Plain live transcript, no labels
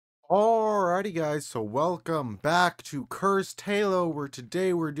Alrighty guys, so welcome back to Cursed Halo, where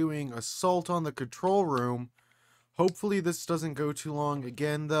today we're doing Assault on the Control Room. Hopefully this doesn't go too long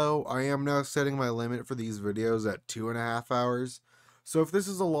again though. I am now setting my limit for these videos at 2.5 hours. So if this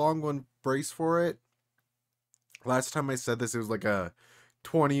is a long one, brace for it. Last time I said this, it was like a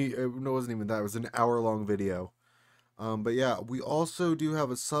 20, no, it wasn't even that, it was an hour-long video. But yeah, we also do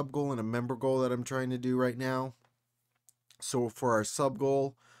have a sub-goal and a member goal that I'm trying to do right now. So for our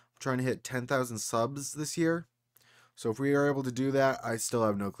sub-goal, trying to hit 10,000 subs this year. So if we are able to do that, I still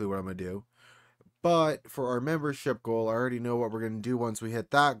have no clue what I'm going to do. But for our membership goal, I already know what we're going to do once we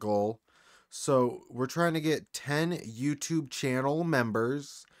hit that goal. So we're trying to get 10 YouTube channel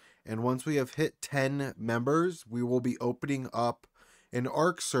members. And once we have hit 10 members, we will be opening up an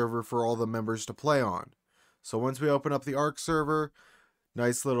ARC server for all the members to play on. So once we open up the ARC server,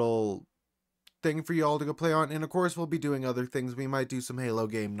 nice little thing for you all to go play on, and of course we'll be doing other things. We might do some Halo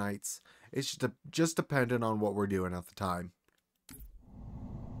game nights. It's just dependent on what we're doing at the time.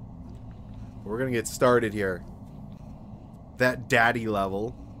 We're gonna get started here. That daddy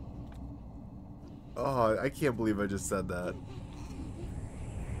level. Oh, I can't believe I just said that.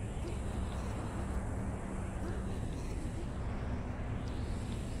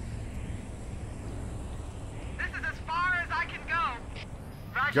 This is as far as I can go.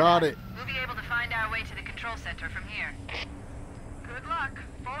 Roger Got that. it. We'll be able to find our way to the control center from here. Good luck.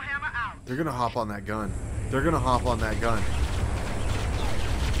 Full hammer out. They're gonna hop on that gun. They're gonna hop on that gun.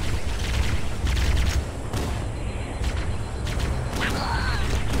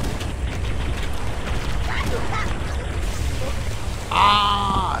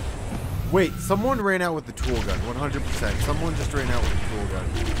 Ah! Wait, someone ran out with the tool gun. 100%. Someone just ran out with the tool gun.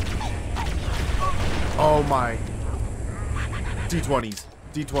 Oh my. D20s.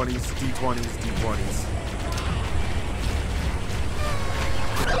 D20s, D20s, D20s.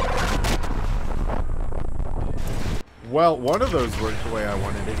 Well, one of those worked the way I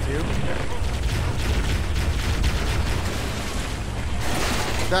wanted it to.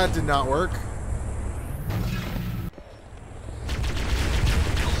 That did not work.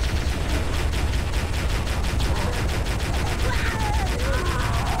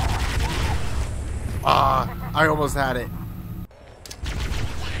 Ah, I almost had it.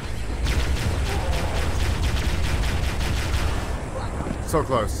 So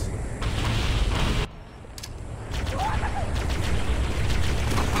close.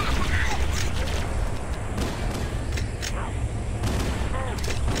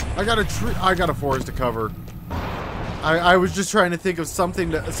 I got a forest to cover. I was just trying to think of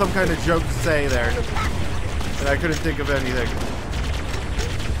something some kind of joke to say there, and I couldn't think of anything.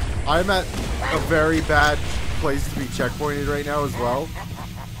 I'm at a very bad place to be checkpointed right now as well,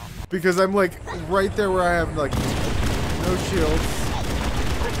 because I'm like right there where I have like no shields.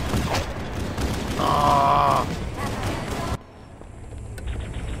 Ah!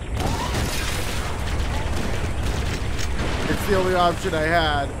 It's the only option I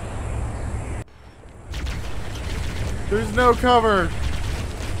had. There's no cover.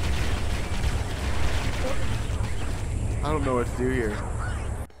 I don't know what to do here.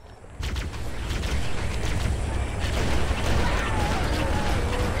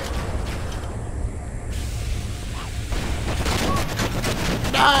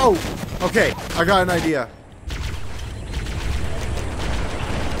 No! Okay, I got an idea.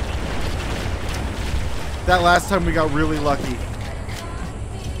 That last time we got really lucky.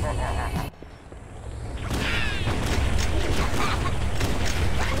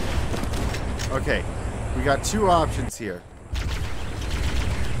 Okay, we got two options here.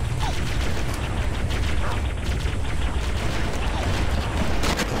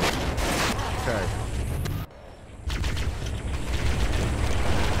 Okay.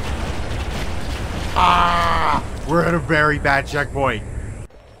 Ah! We're at a very bad checkpoint.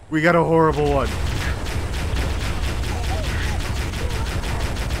 We got a horrible one.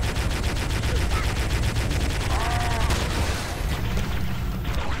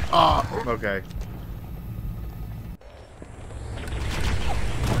 Ah! Okay.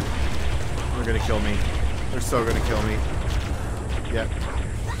 They're gonna kill me. They're so gonna kill me. Yep.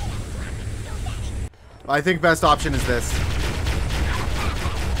 I think best option is this.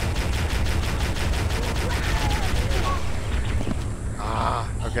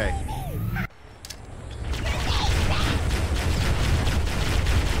 Okay.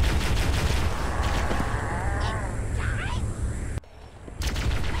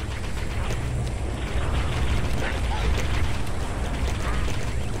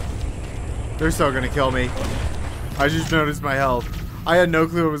 They're so gonna kill me. I just noticed my health. I had no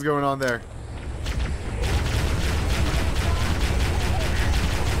clue what was going on there.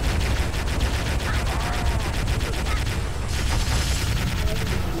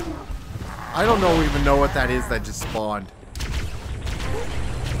 I don't even know what that is that just spawned.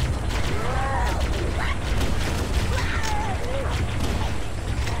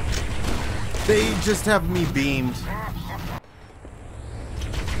 They just have me beamed.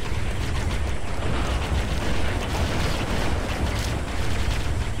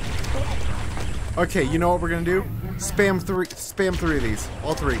 Okay, you know what we're gonna do? Spam three of these.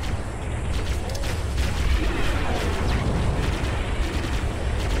 All three.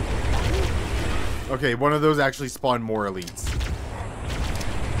 Okay, one of those actually spawned more elites.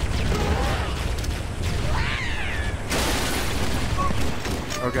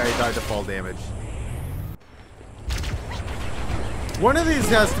 Okay, I died to fall damage. One of these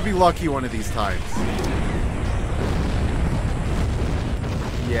has to be lucky one of these times.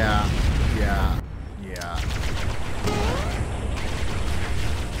 Yeah.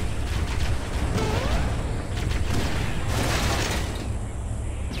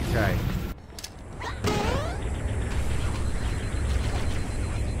 Okay.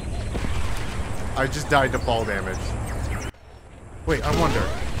 I just died to fall damage. Wait, I wonder.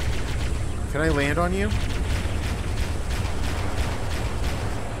 Can I land on you?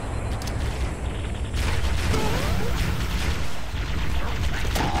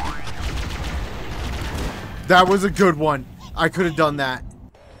 That was a good one. I could have done that.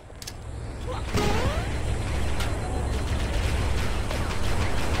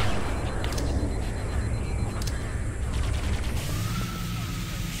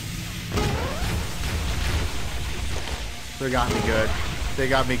 They got me good. They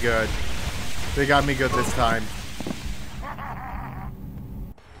got me good. They got me good this time.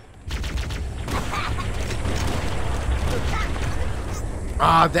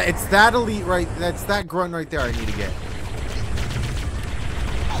 Ah, it's that elite right. That's that grunt right there I need to get.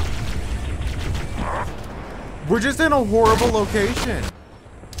 We're just in a horrible location.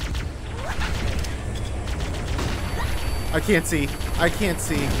 I can't see. I can't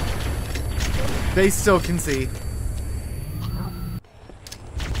see. They still can see.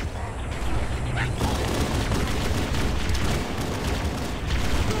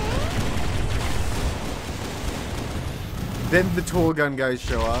 Then the tool gun guys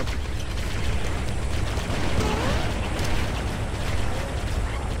show up.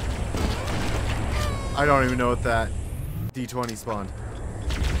 I don't even know what that D20 spawned.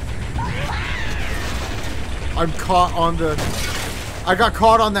 I'm caught on the... I got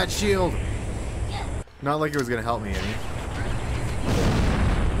caught on that shield. Not like it was gonna help me any.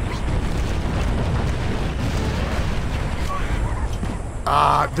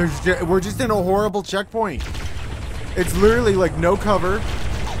 Ah, we're just in a horrible checkpoint. It's literally like no cover.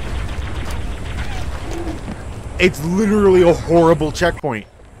 It's literally a horrible checkpoint.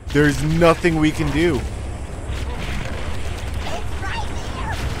 There's nothing we can do.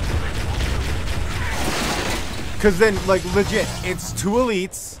 Because then, like, legit, it's two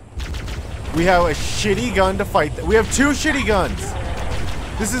elites. We have a shitty gun to fight. We have two shitty guns.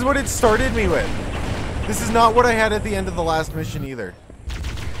 This is what it started me with. This is not what I had at the end of the last mission either.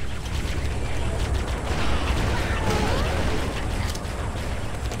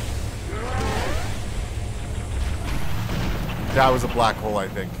 That was a black hole, I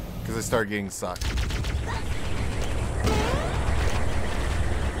think, because I started getting sucked.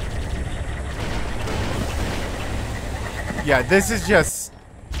 Yeah, this is just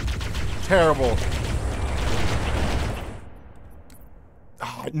terrible.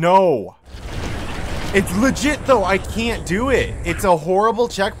 Oh, no. It's legit, though. I can't do it. It's a horrible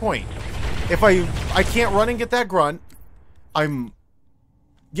checkpoint. If I can't run and get that grunt,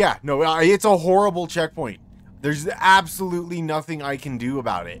 yeah, no, it's a horrible checkpoint. There's absolutely nothing I can do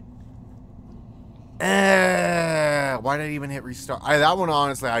about it. Why did I even hit restart? That one,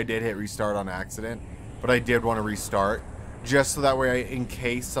 honestly, I did hit restart on accident. But I did want to restart. Just so that way, in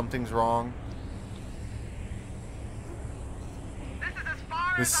case something's wrong.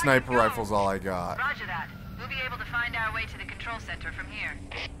 This sniper rifle's all I got. Roger that. We'll be able to find our way to the control center from here.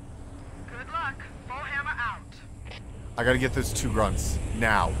 Good luck. Full hammer out. I gotta get those two grunts.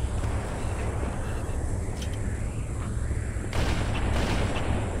 Now.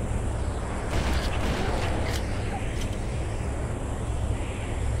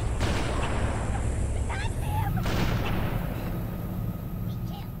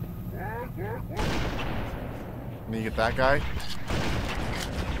 Let me get that guy.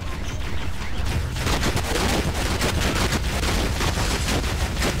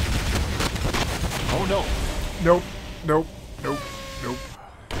 Oh no. Nope. Nope. Nope. Nope.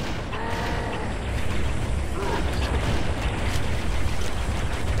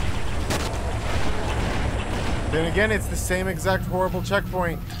 Then again, it's the same exact horrible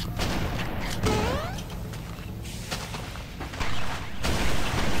checkpoint.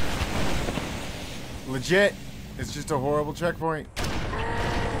 Legit. It's just a horrible checkpoint.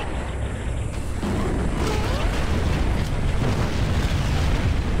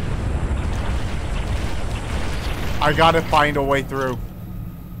 I gotta find a way through.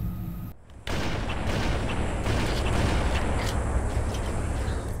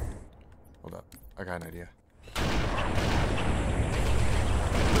 Hold up. I got an idea.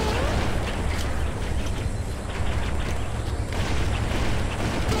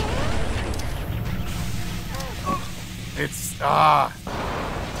 It's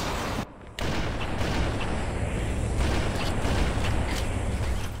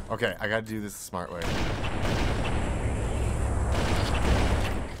okay, I gotta do this the smart way.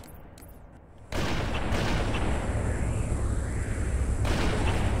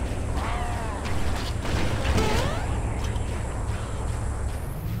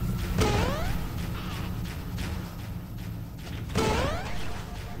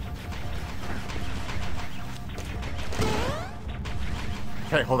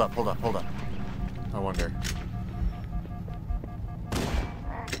 Okay, hold up. I wonder.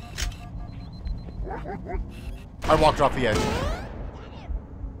 I walked off the edge.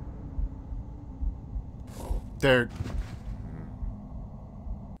 There.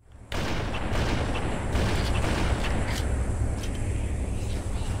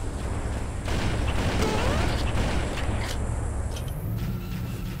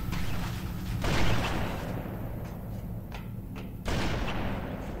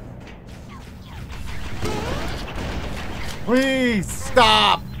 Please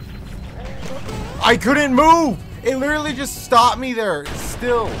stop! I couldn't move! It literally just stopped me there.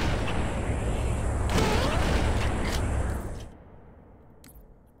 Still.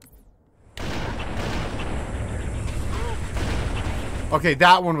 Okay,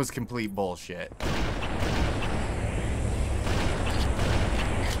 that one was complete bullshit.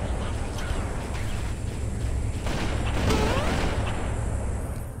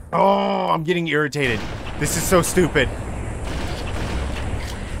 Oh, I'm getting irritated. This is so stupid.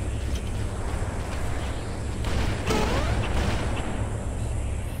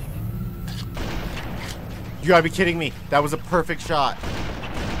 You gotta be kidding me. That was a perfect shot.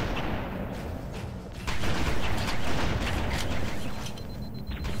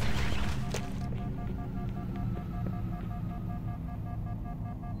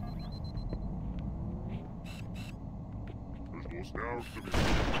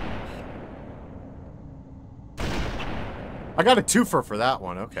 I got a twofer for that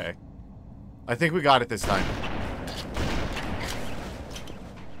one. Okay. I think we got it this time.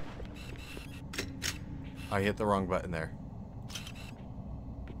 I hit the wrong button there.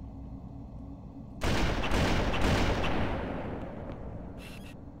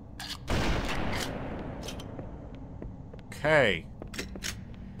 Okay.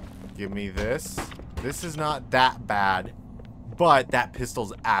 Give me this. This is not that bad, but that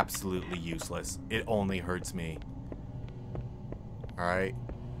pistol's absolutely useless. It only hurts me. Alright.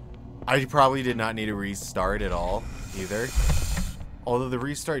 I probably did not need a restart at all, either. Although the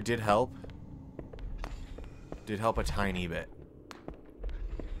restart did help. Did help a tiny bit.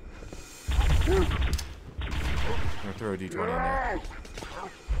 I'm gonna throw a D20 in there.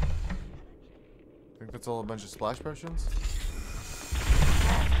 Think that's all a bunch of splash potions?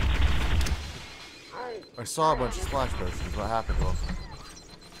 I saw a bunch of splash potions. What happened to them?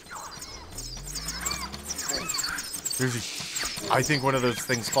 There's a... I think one of those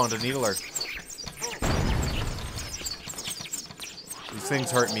things spawned a needler. These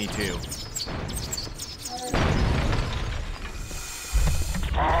things hurt me too.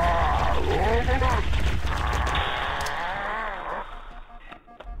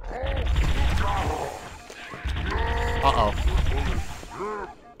 Uh-oh.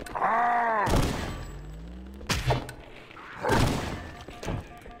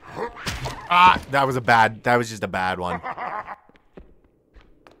 Ah, that was just a bad one.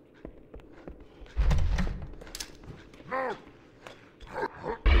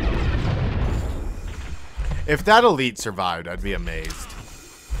 If that elite survived, I'd be amazed.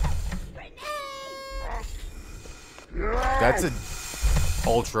 That's a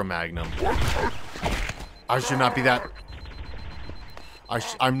ultra magnum. I should not be that.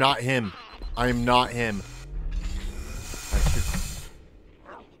 I'm not him. I am not him.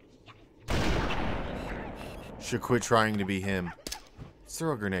 I should quit trying to be him. Let's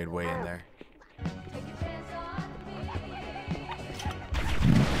throw a grenade way in there.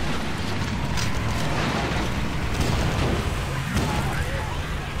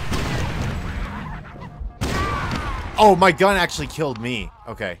 Oh, my gun actually killed me.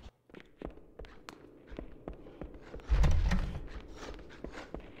 Okay.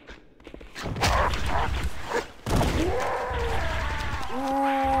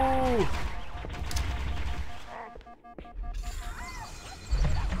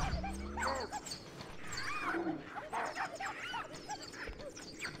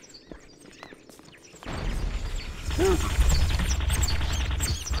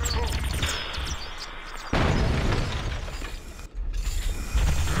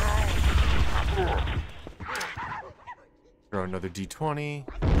 another D20.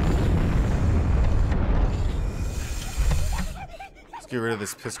 Let's get rid of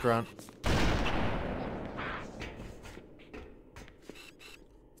this piss grunt.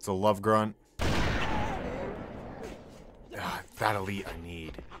 It's a love grunt. Ah, that elite I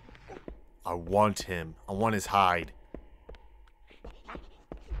need. I want him. I want his hide.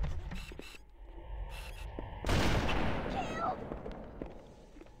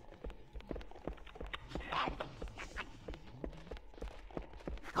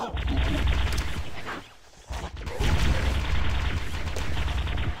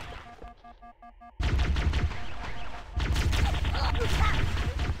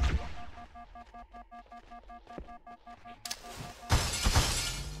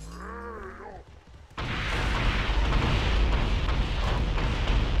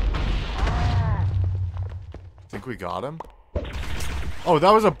 Think we got him? Oh,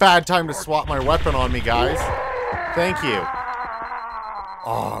 that was a bad time to swap my weapon on me, guys. Thank you.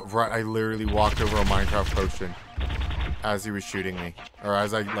 Oh, right. I literally walked over a Minecraft potion as he was shooting me. Or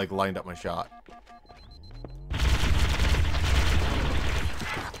as I, like, lined up my shot.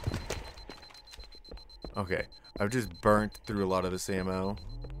 Okay. I've just burnt through a lot of this ammo.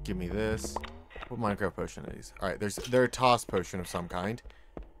 Give me this. What Minecraft potion are these? Alright, they're a toss potion of some kind.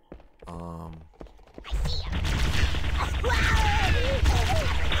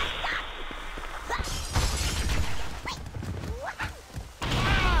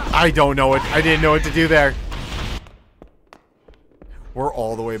 I don't know what. I didn't know what to do there. We're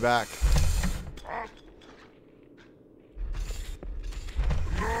all the way back.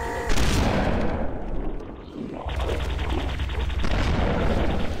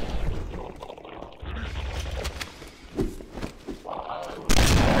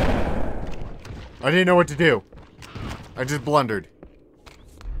 I didn't know what to do. I just blundered.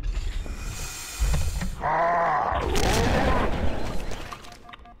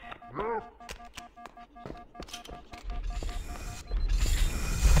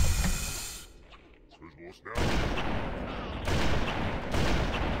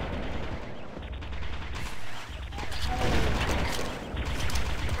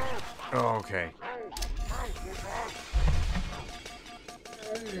 Oh, okay.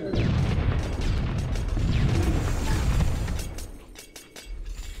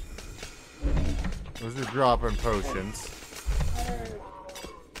 Those are dropping potions.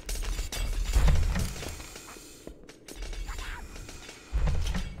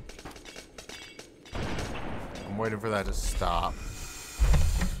 I'm waiting for that to stop.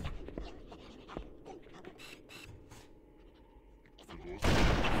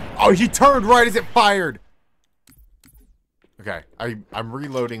 Oh, he turned right as it fired! Okay, I'm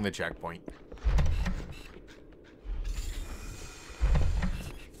reloading the checkpoint.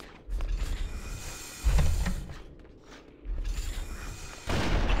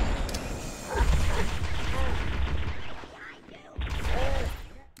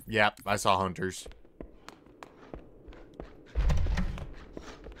 Yep, I saw hunters.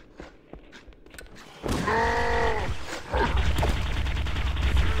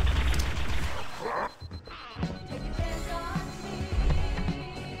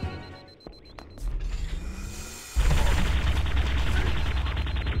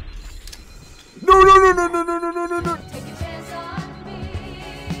 No.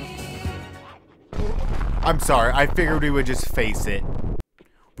 I'm sorry, I figured we would just face it.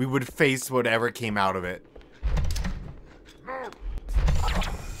 We would face whatever came out of it.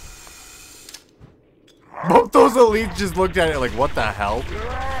 Both those elites just looked at it like, what the hell?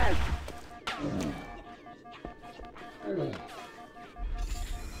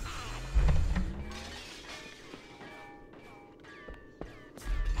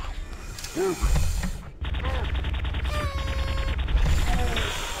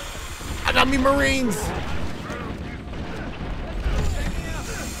 I got me Marines!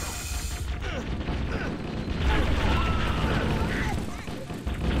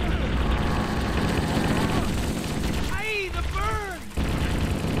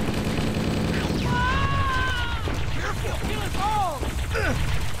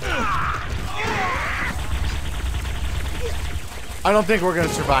 I don't think we're gonna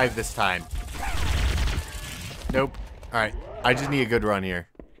survive this time. Nope. Alright. I just need a good run here.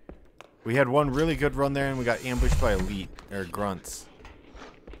 We had one really good run there and we got ambushed by elite, or grunts.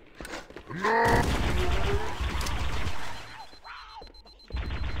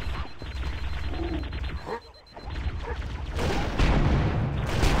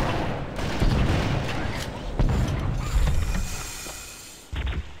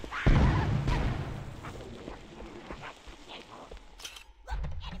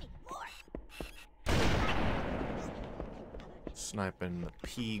 sniping the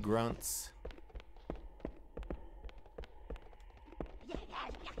pea grunts.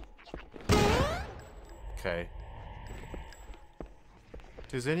 Okay.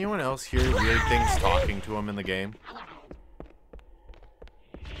 Does anyone else hear weird things talking to him in the game?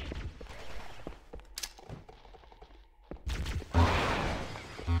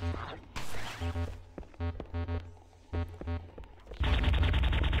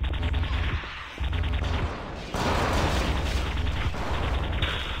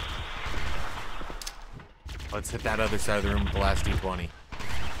 Let's hit that other side of the room with the last D20.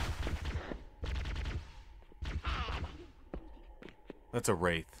 That's a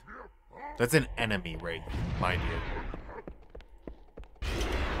wraith. That's an enemy wraith, mind you.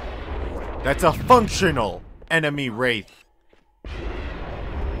 That's a functional enemy wraith.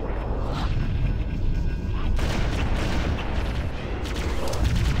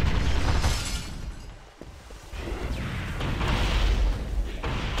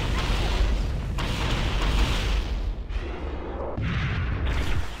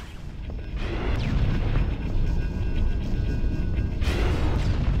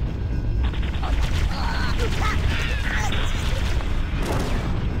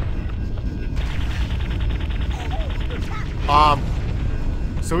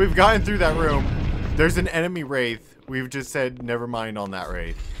 So we've gotten through that room. There's an enemy wraith. We've just said never mind on that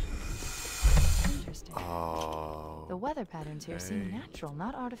wraith. Interesting. Oh. The weather patterns here seem natural,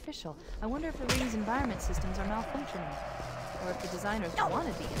 not artificial. I wonder if the ring's environment systems are malfunctioning, or if the designers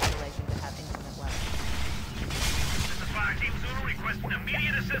wanted the installation to have inclement weather. This is Fire Team Zulu requesting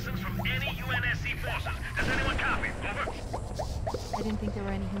immediate assistance from any UNSC forces. Does anyone copy? Over. I didn't think there were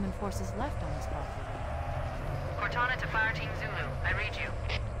any human forces left on this property. Cortana to Fire Team Zulu. I read you.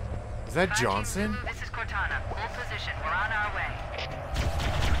 Is that Fire Team Johnson? Zulu, this is Cortana. Hold position. We're on our way.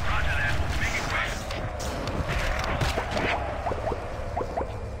 Roger that. Make it quick.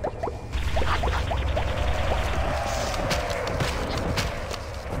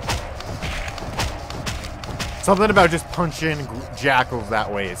 Something about just punching jackals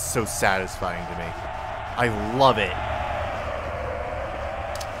that way is so satisfying to me. I love it.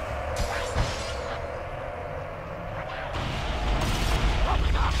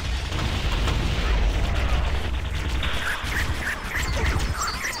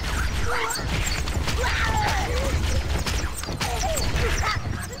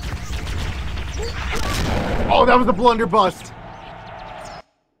 Oh, that was a blunderbuss.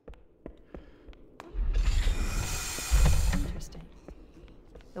 Interesting.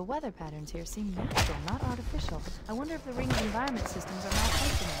 The weather patterns here seem natural, not artificial. I wonder if the ring's environment systems are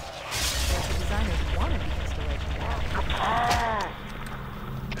malfunctioning, or if the designers wanted the installation to happen.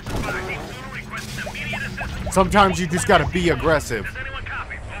 Sometimes you just gotta be aggressive. Does anyone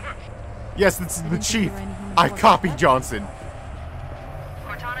copy? Over. Yes, this is the chief. I copy Johnson.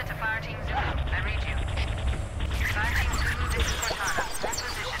 Cortana to Fire Team Zulu. I read you. Fire Team Zulu, this is Cortana. Hold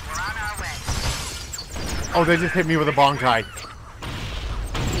position. We're on our way. Oh, they just hit me with a bonkai.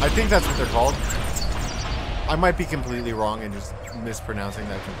 I think that's what they're called. I might be completely wrong and just mispronouncing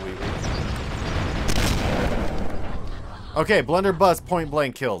that completely. Okay, blunderbuss point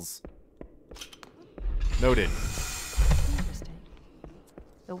blank kills. Noted. Interesting.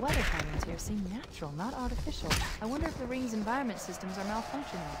 The weather patterns here seem natural, not artificial. I wonder if the ring's environment systems are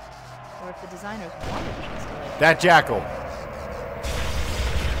malfunctioning, or if the designers wanted the installation. That jackal.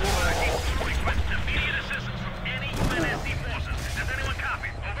 Requesting immediate assistance from any UNSC forces. Does anyone copy?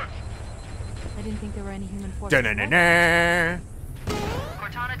 Over. I didn't think there were any human forces. Da-na-na-na.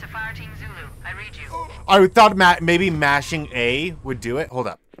 Cortana to Fire Team Zulu. I read you. I thought maybe mashing A would do it. Hold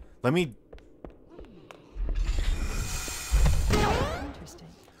up. Let me... Interesting.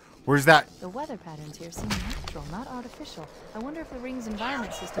 Where's that? The weather patterns here seem natural, not artificial. I wonder if the ring's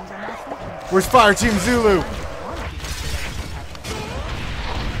environment systems are malfunctioning. Where's Fire Team Zulu?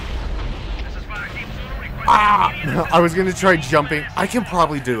 This is Fire Team Zulu requesting Ah! immediate I was gonna try jumping. I can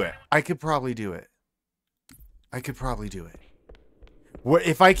probably do it. I could probably do it. What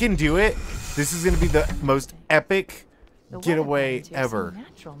if I can do it? This is gonna be the most epic The weather getaway patterns here ever. seem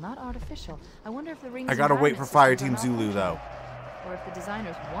natural, not artificial. I wonder if the ring's I gotta wait for environment Fire systems Team are Zulu though. malfunctioning, or if the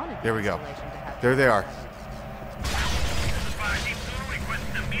designers wanted the There we go. installation to happen. There they are. This is Fire Team Zulu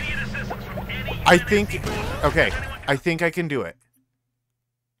requesting immediate assistance from any I UNSC think. forces. Okay. Does anyone I think I can do it.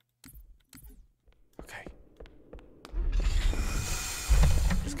 Okay.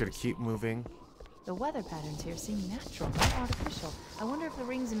 Just gotta keep moving. The weather patterns here seem natural, not artificial. I wonder if the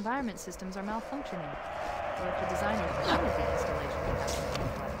ring's environment systems are malfunctioning, or if the designers wanted the installation to happen.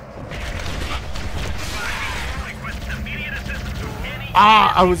 requesting immediate assistance from any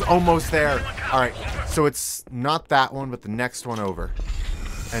Ah, I was almost there. All right. So it's not that one, but the next one over.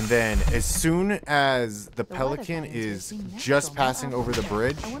 And then as soon as the Pelican is just passing over the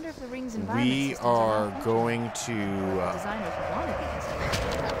bridge, we are going to...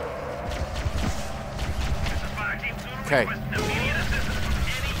 Okay.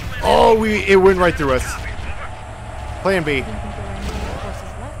 Oh, it went right through us. Plan B.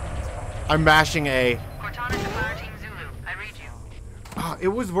 I'm mashing A. Cortana to Fire Team Zulu. I read you. Oh, it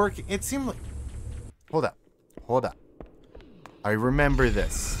was working. It seemed like... Hold up. Hold up. I remember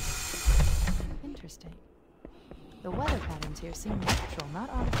this. Interesting. The weather patterns here seem natural, not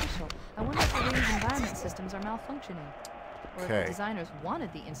artificial. I wonder if the ring's environment systems are malfunctioning. Or if the designers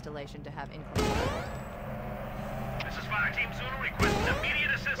wanted the installation to have inclement. This is Fire Team Zulu requesting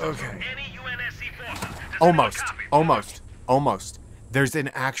immediate assistance from any UNSC forces. Almost. There's an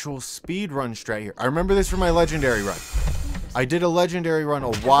actual speed run strat here. I remember this from my legendary run. I did a legendary run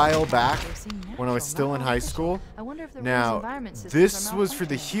a while back when I was still in high school. Now, this was for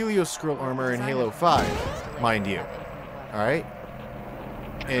the Helio Scroll armor in Halo 5, mind you. Alright?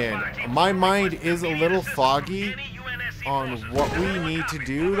 And my mind is a little foggy on what we need to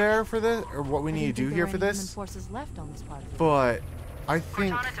do there for this, or what we need to do here for this. But I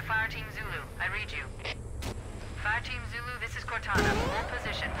think... Cortana to Fire Team Zulu. I read you. Fire Team Zulu, this is Cortana. Full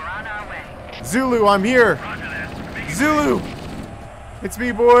position. We're on our way. Zulu, I'm here! Zulu! It's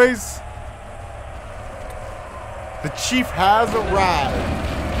me, boys! The chief has arrived!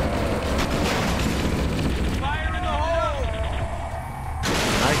 Fire in the hole!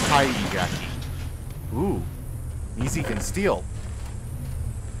 Nice hidey, Jackie. Ooh. Easy can steal.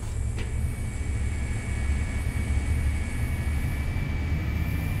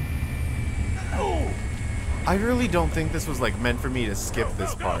 I really don't think this was like meant for me to skip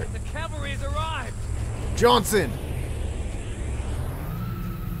this part. The cavalry's arrived! Johnson!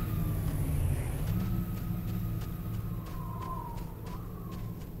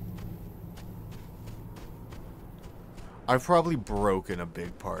 I've probably broken a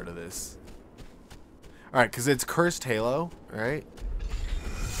big part of this. Alright, because it's Cursed Halo, right?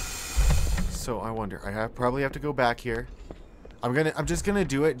 So I wonder, I probably have to go back here. I'm just gonna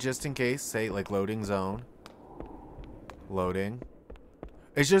do it just in case, say like loading zone. Loading.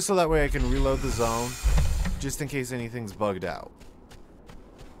 It's just so that way I can reload the zone, just in case anything's bugged out.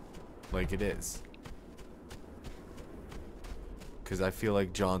 Like it is. Because I feel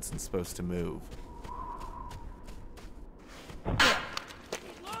like Johnson's supposed to move.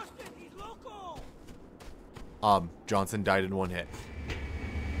 Johnson died in one hit.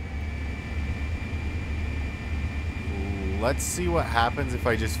 Let's see what happens if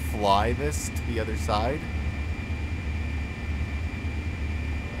I just fly this to the other side.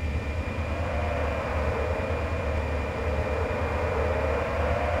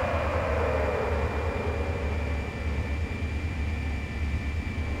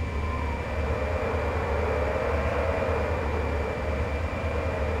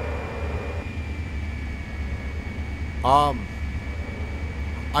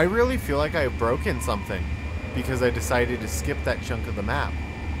 I really feel like I've broken something because I decided to skip that chunk of the map.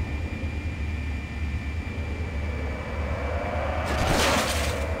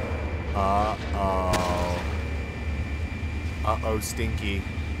 Uh-oh. Uh-oh, Stinky.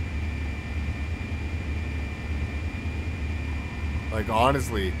 Like,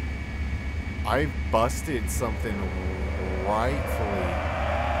 honestly, I busted something rightfully.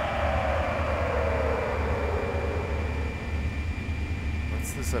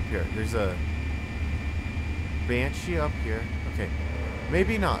 What's this up here? There's a Banshee up here. Okay.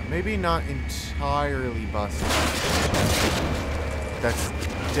 Maybe not. Maybe not entirely busted. That's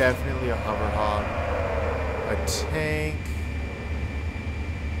definitely a hover hog. A tank.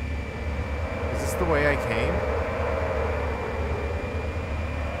 Is this the way I came?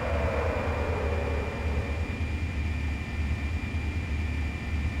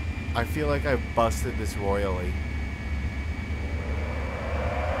 I feel like I've busted this royally.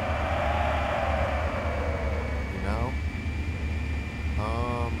 You know?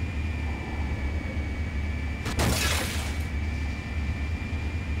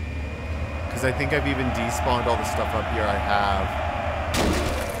 Because I think I've even despawned all the stuff up here I have.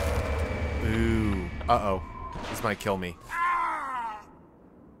 Ooh. Uh-oh. This might kill me.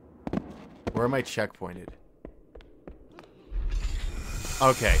 Where am I checkpointed?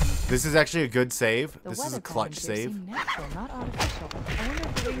 Okay, this is actually a good save. This is a clutch save. Natural, not artificial. I wonder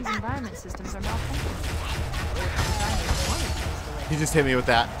if the ring's environment systems are malfunctioning. He just hit me with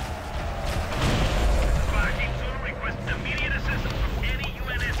that. Fire Team Zulu requests immediate assistance from any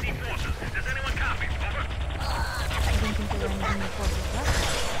UNSC forces. Does anyone copy? Over. I don't think there are any forces left.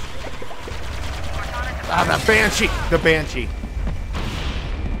 Cortana Ah, the Banshee! The Banshee.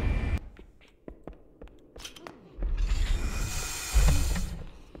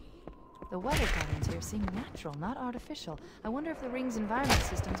 The weather patterns here seem natural, not artificial. I wonder if the ring's environment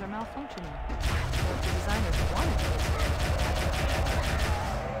systems are malfunctioning. Or if the designers wanted this.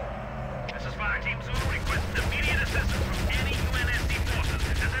 This is Fire Team Zulu requesting immediate assistance from any UNSC forces.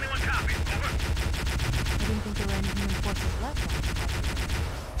 Does anyone copy? Over. I didn't think there were any human forces left on this planet.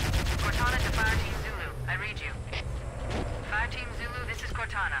 Cortana to Fire Team Zulu. I read you. Fire Team Zulu, this is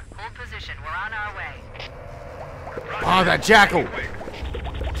Cortana. Hold position. We're on our way. Oh, that jackal!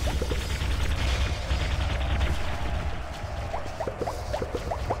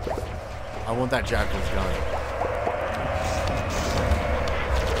 I want that jackal's gun.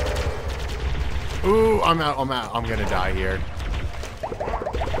 Ooh, I'm out. I'm gonna die here.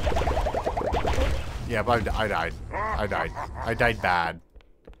 Yeah, but I died. I died bad.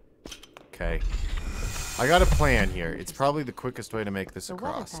 Okay. I got a plan here. It's probably the quickest way to make this The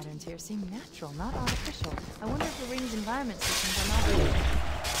across. weather patterns here seem natural, not artificial. I wonder if the ring's environment systems are malfunctioning.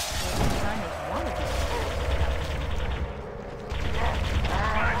 Or if the designers wanted this.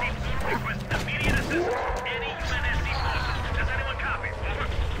 Fire Team Zulu requesting immediate assistance from any UNSC forces. Does anyone copy? Over.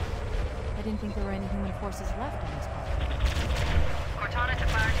 I didn't think there were any human forces left on this planet. Cortana to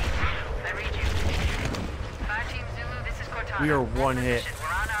Fire Team Zulu. I read you. Fire Team Zulu, this is Cortana. We are Hold one hit. position. We're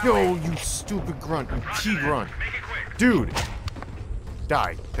on our Yo, way. you stupid grunt. You Roger T-grunt. that. Make it quick. Dude!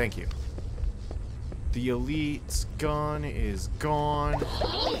 Die. Thank you. The elite's gun is gone.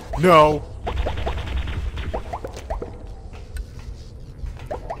 No!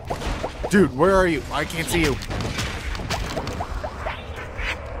 Dude, where are you? I can't see you.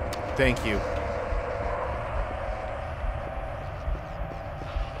 Thank you.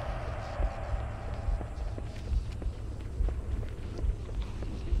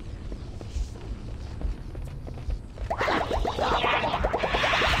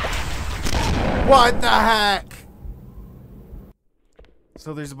 What the heck?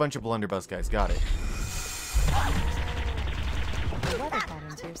 So there's a bunch of blunderbuss guys. Got it. The weather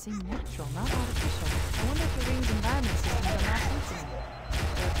patterns here seem natural, not artificial. I wonder if the ring's environment systems are malfunctioning.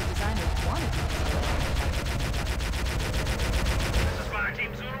 Or if the designers wanted this. This is Fire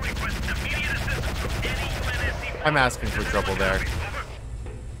Team Zulu requesting immediate assistance from any UNSC forces. I'm asking for trouble there. Over.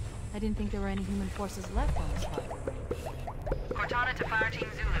 I didn't think there were any human forces left on this planet. Cortana to Fire Team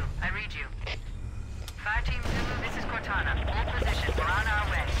Zulu. I read you. Fire Team Zulu, this is Cortana. Hold position. We're on our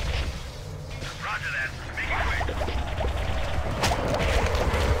way. Roger that. Make it quick.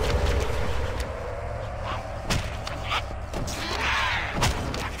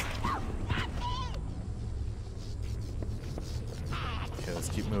 Okay, let's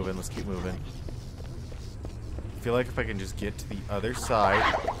keep moving. Let's keep moving. I feel like if I can just get to the other side,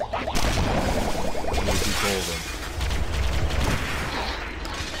 it would be golden.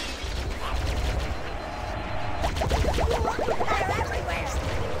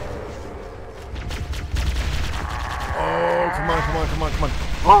 Oh, come on, come on, come on, come on.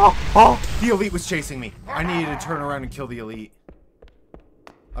 Oh, oh, the elite was chasing me. I needed to turn around and kill the elite.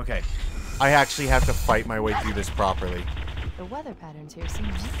 Okay, I actually have to fight my way through this properly. The weather patterns here seem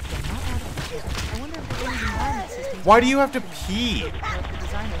natural, not artificial. I wonder if the ring's environment systems Why do you have to pee? or if the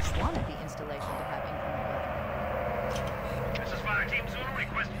designers wanted the installation to have inclement weather. This is Fire Team Zulu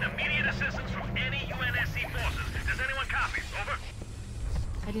requesting immediate assistance from any UNSC forces. Does anyone copy? Over.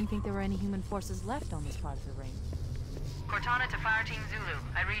 I didn't think there were any human forces left on this part of the ring. Cortana to Fire Team Zulu.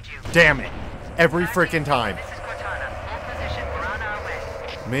 I read you. Damn it. Every Fire Team frickin' Zulu, time. This is Cortana. Hold position. We're on our way.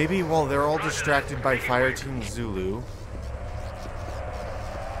 Maybe while they're all distracted by Fire Team Zulu,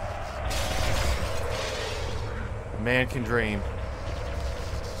 man can dream.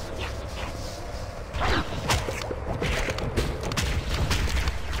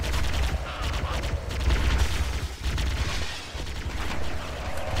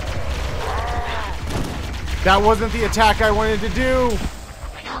 That wasn't the attack I wanted to do.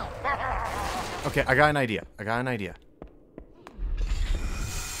 Okay, I got an idea.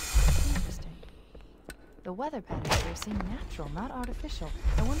 Interesting. The weather patterns here seem natural, not artificial.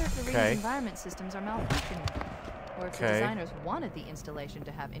 I wonder if the ring's Okay. environment systems are malfunctioning. Or if the Okay. designers wanted the installation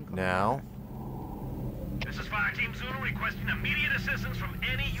to have inclement Now, weather. This is Fire Team Zulu requesting immediate assistance from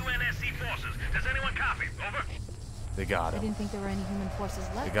any UNSC forces. Does anyone copy? Over. they got I it. didn't think there were any human forces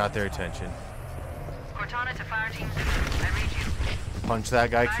left. They got on their this planet. attention. Cortana to Fire Team Zulu. I read you. Punch that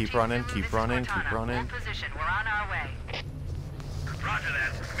guy, Fire keep Team running, Zulu, keep this is running, Cortana. keep running. Hold position. We're on our way. Roger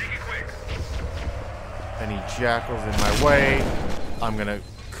that. Make it quick. Any jackals in my way. I'm gonna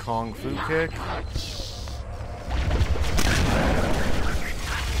Kung Fu kick.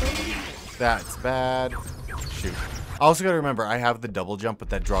 That's bad. Shoot. I also gotta remember, I have the double jump,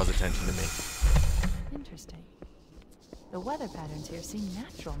 but that draws attention to me. Interesting. The weather patterns here seem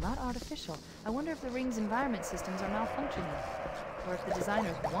natural, not artificial. I wonder if the ring's environment systems are malfunctioning, or if the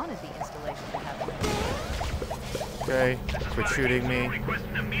designers wanted the installation to happen. Okay, quit shooting me.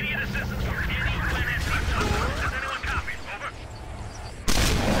 Requesting immediate assistance from any UNSC forces. Does anyone copy? Over.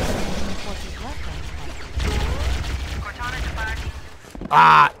 Forces left on this part. Cortana to fire team.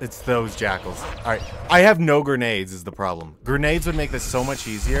 Ah, it's those jackals. Alright, I have no grenades is the problem. Grenades would make this so much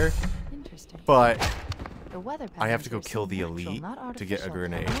easier, Interesting. but The weather I have patterns to go here kill seem the natural, elite not to get a artificial.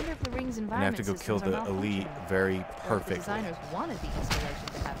 grenade. I wonder if the ring's And I have to go environment kill systems the are elite malfunctioning, very or if the perfectly. designers wanted the installation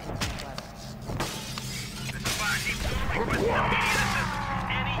to happen in cold weather. This is fire team Zulu requesting immediate assistance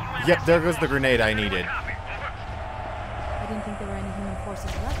from any UNSC. Yep, there goes the grenade I needed. Copy. Over. I didn't think there were any human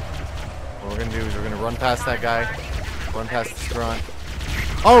forces left on this part. What we're gonna do is we're gonna run past that guy, run past the grunt.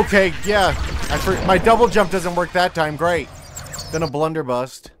 Okay, yeah, my double jump doesn't work that time. Great. Then a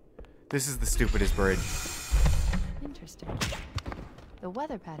blunderbust. This is the stupidest bridge. Interesting. The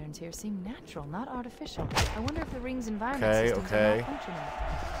weather patterns here seem natural, not artificial. I wonder if the ring's environment systems Okay. are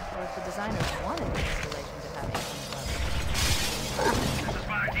malfunctioning, or if the designers wanted the installation to happen in cold weather. This is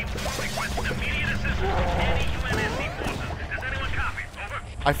fire team Zulu requesting immediate assistance from any UNSC forces. Does anyone copy? Over.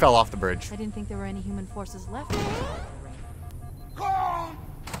 I fell off the bridge. I didn't think there were any human forces left on this part of the ring.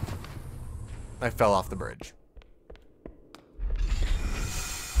 I fell off the bridge.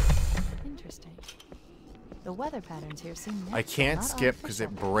 Interesting. The weather patterns here seem natural, I can't not skip 'cause it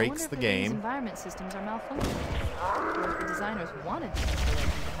artificial. breaks I wonder if the ring's game. environment systems are malfunctioning, or if the designers wanted the installation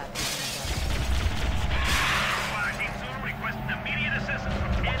to happen in cold weather. Fire team Zulu requesting immediate assistance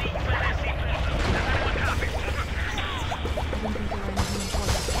from any UNSC forces. Does anyone copy? Over. I didn't think there were any human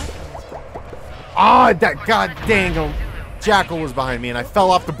forces left on this part. Ah, that god dang jackal was behind me and I fell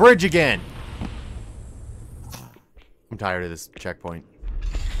off the bridge again. I'm tired of this checkpoint.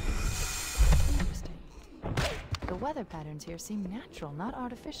 Interesting. The weather patterns here seem natural, not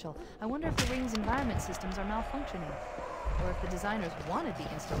artificial. I wonder if the ring's environment systems are malfunctioning, or if the designers wanted the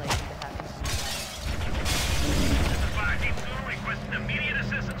installation to happen in cold weather. This is fire team Zulu requesting immediate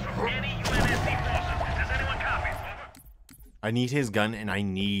assistance from any UNSC forces. Does anyone copy? Over. I need his gun and I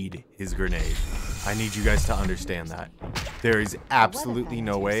need his grenade. I need you guys to understand that. There is absolutely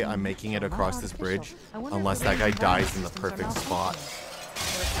no way I'm making it across this bridge unless that guy dies in the perfect spot. This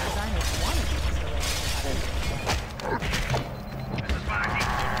is fire team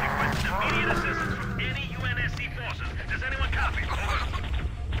Zulu requesting immediate assistance from any UNSC forces. Does anyone copy? Over.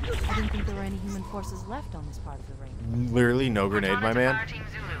 I didn't think there were any human forces left on this part of the ring. Literally no grenade, Cortana my to man. fire team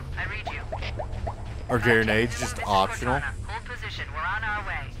Zulu. I read you. Are Fire team grenades Zulu, just this is optional? Cortana. Hold position. We're on our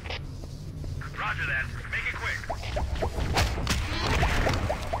way. Roger that. Make it quick.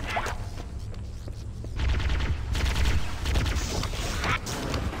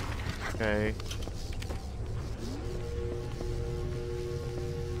 Okay.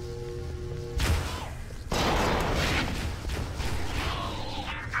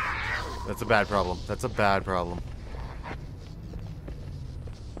 That's a bad problem. That's a bad problem.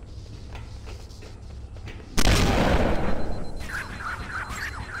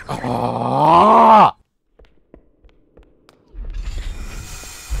 Ah!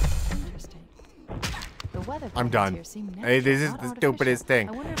 Interesting. The weather I'm patterns done. here seem Hey, this is natural, the not stupidest artificial. thing.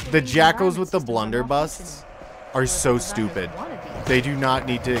 I wonder if The ring's jackals environment with the systems are blunderbusts malfunctioning, are or if so the designers stupid. wanted the They do not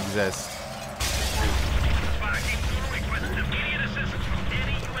need to exist. Fire team Zulu requesting immediate assistance from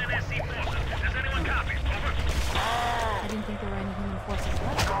any UNSC forces. Does anyone copy? Over. I didn't think there were any human forces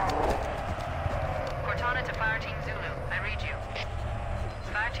left. Cortana to fire team Zulu. I read you.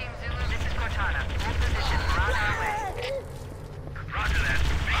 Fire team Zulu, this is Cortana. Hold position. We're on our way. Roger that.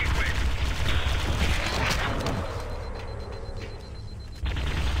 Make it quick.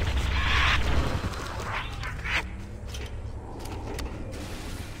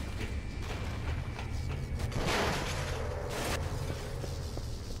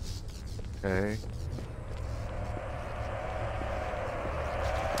 Okay.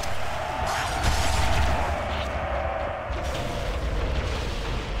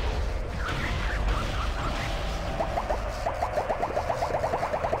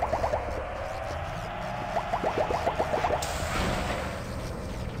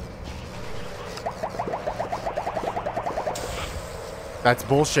 That's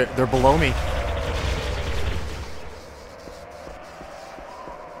bullshit. They're below me.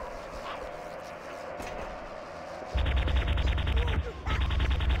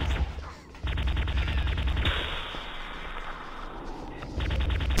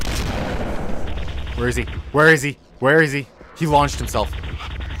 Where is he? Where is he? Where is he? He launched himself.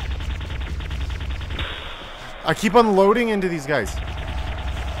 I keep unloading into these guys.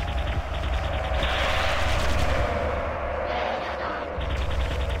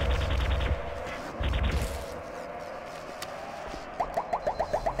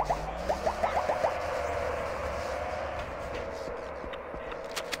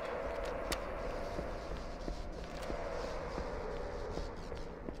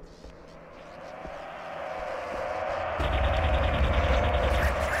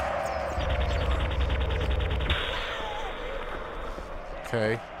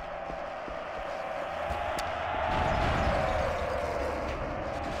 Okay.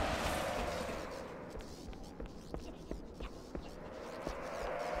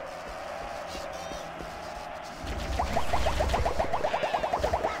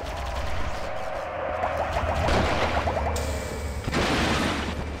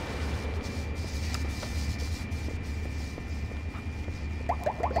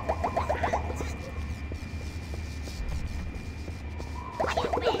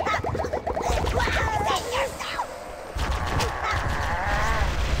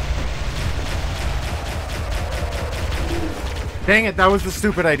 Dang it, that was the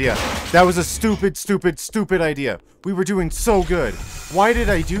stupid idea. That was a stupid, stupid, stupid idea. We were doing so good. Why did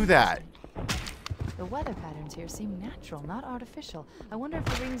I do that? The weather patterns here seem natural, not artificial. I wonder if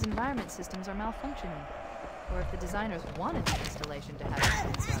the ring's environment systems are malfunctioning. Or if the designers wanted the installation to have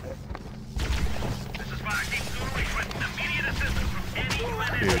intense weather. This is Fire Team Zulu requesting immediate assistance from any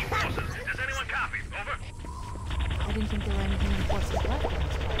UNSC forces. Does anyone copy? Over. I didn't think there were any human forces left on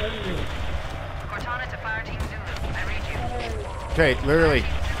this planet. Cortana to Fire Team Zulu. I read you. Okay, literally.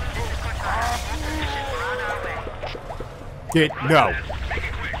 This is Cortana. Hold position. We're on our way. Get no.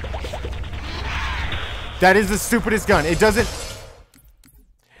 That is the stupidest gun. It doesn't.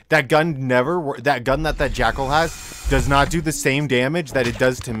 That gun never. That gun that jackal has does not do the same damage that it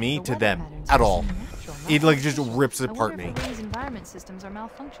does to me to them at all. It like just rips it apart me. I wonder if the ring's environment systems are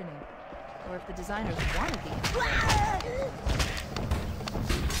malfunctioning, or if the designers wanted the installation.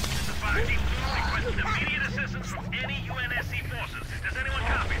 Fire Team Zulu requesting immediate assistance from any UNSC forces. Does anyone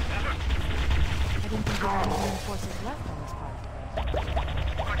copy? Over. I didn't think there were any human forces left on this part.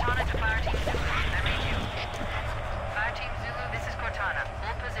 Cortana to Fire Team Zulu. I read you. Fire Team Zulu, this is Cortana.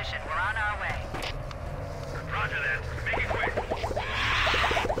 Hold position. We're on our way. Roger that. Make it quick.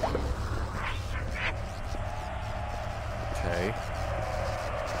 Okay.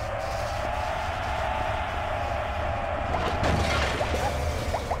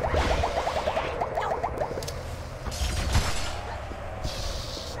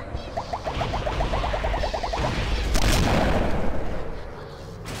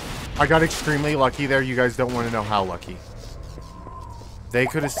 I got extremely lucky there. You guys don't want to know how lucky. They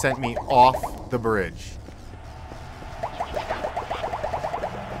could have sent me off the bridge.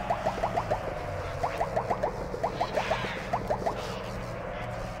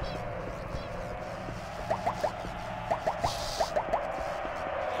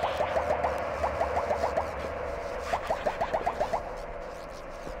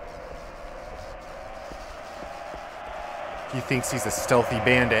 He thinks he's a stealthy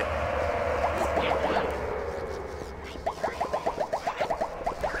bandit.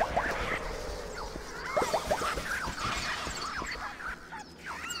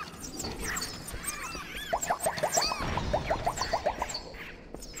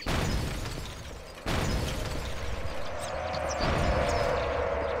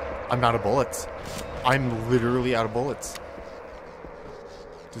 I'm out of bullets. I'm literally out of bullets.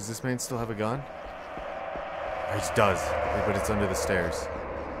 Does this man still have a gun? He does, but it's under the stairs.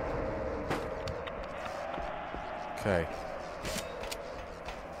 Okay.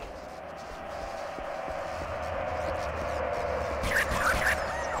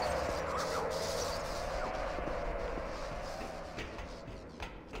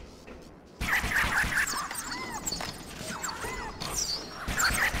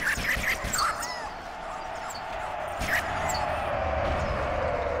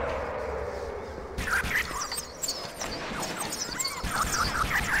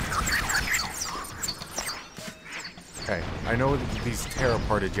 Okay, I know these tear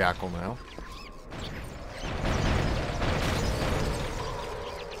apart a jackal now.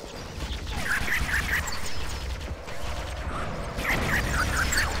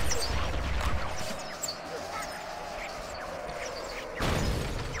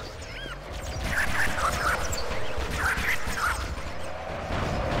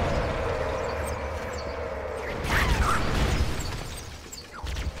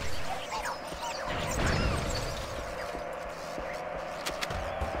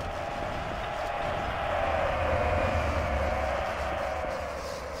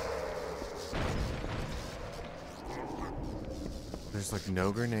 There's like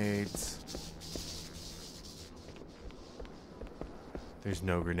no grenades. There's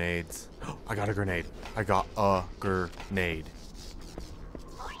no grenades. I got a grenade. I got a grenade.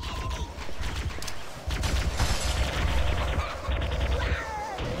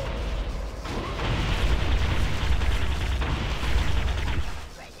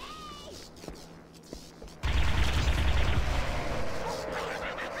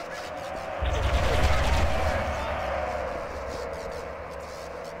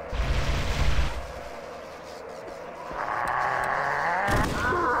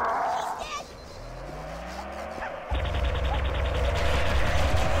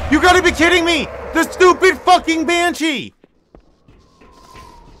 You gotta be kidding me! The stupid fucking Banshee!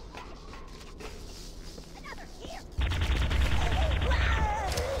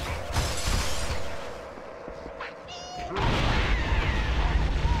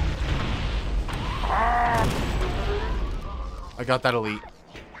 I got that elite.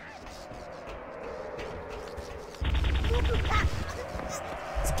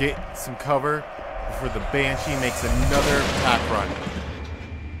 Let's get some cover before the Banshee makes another attack run.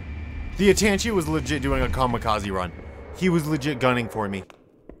 The Atanchi was legit doing a kamikaze run. He was legit gunning for me.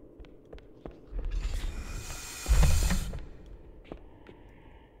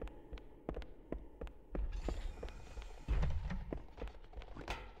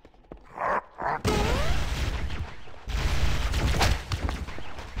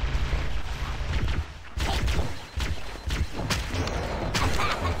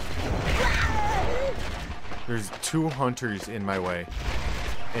 There's 2 hunters in my way.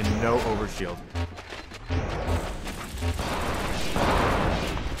 And no overshield.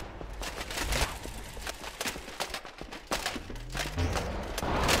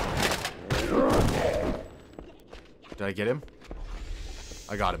 Did I get him?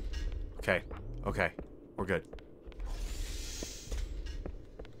 I got him. Okay. Okay. We're good.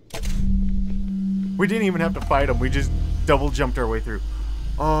 We didn't even have to fight him. We just double jumped our way through.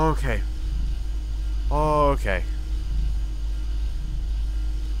 Okay. Okay.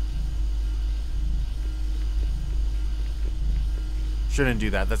 Shouldn't do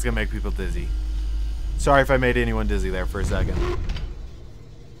that. That's gonna make people dizzy. Sorry if I made anyone dizzy there for a second.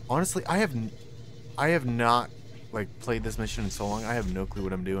 Honestly, I have not like played this mission in so long. I have no clue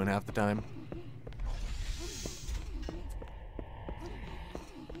what I'm doing half the time.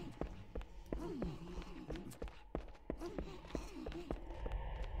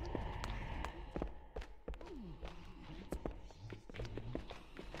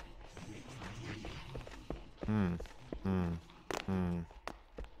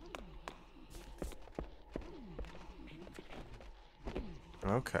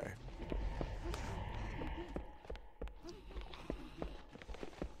 Okay.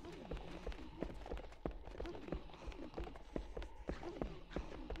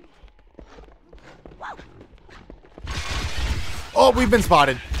 Oh, we've been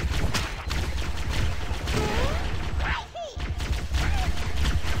spotted.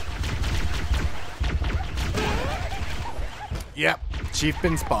 Yep, Chief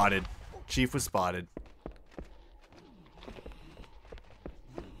been spotted. Chief was spotted.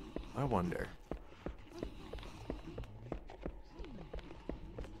 I wonder.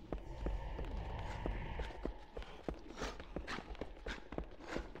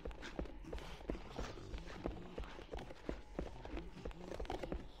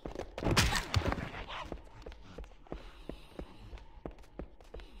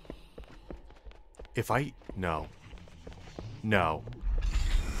 No. No.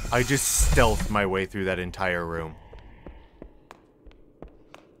 I just stealthed my way through that entire room.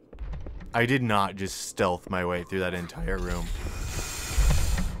 I did not just stealth my way through that entire room.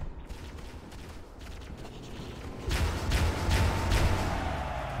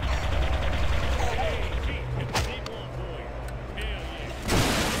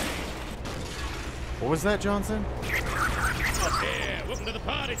 What was that, Johnson? Yeah, welcome to the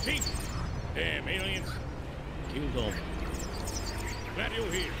party, Chief. Damn aliens. Killed them. Glad you're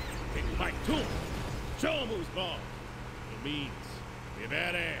here. Take a fight to 'em. Show 'em who's boss. It means be a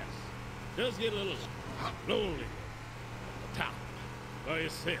badass. Does get a little lonely. Top by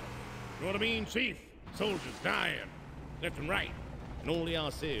yourself. You know what I mean, Chief? Soldiers dying left and right, and only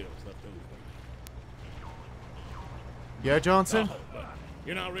ourselves left over. Yeah, Johnson? Oh, but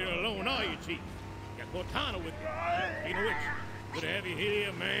you're not really alone, are you, Chief? You got Cortana with you. Ain't a witch. Good to have you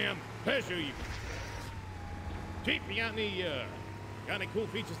here, ma'am. Pleasure you. Chief, you got any cool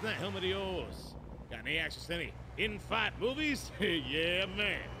features in that helmet of yours? Got any access to any in-fight movies? Yeah,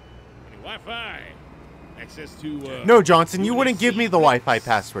 man. Any Wi-Fi? Access to, No, Johnson, you wouldn't give me the Wi-Fi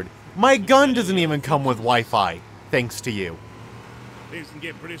password. My gun doesn't even come with Wi-Fi, thanks to you. Things can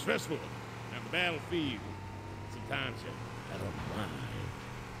get pretty stressful on the battlefield. Sometimes you gotta mind.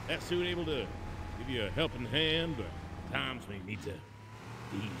 That suit able to give you a helping hand, but times we need to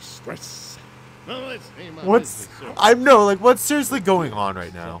de-stress. No, that's ain't my What's... business, sir. I know, like, what's seriously going on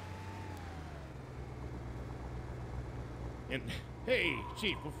right now? And hey,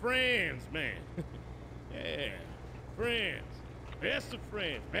 Chief, we're friends, man. Yeah, friends. Best of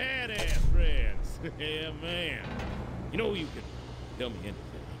friends. Badass friends. Yeah, man. You know you can tell me anything.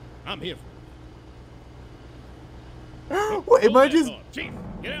 I'm here for you. What, am I Hold that just... thought. Chief,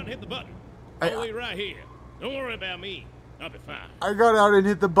 get out and hit the button. I- I'll wait right here. Don't worry about me. I'll be fine. I got out and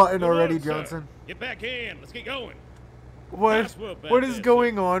hit the button Good already, work, sir. Johnson. Get back in. Let's get going. What? Nice work back What is there,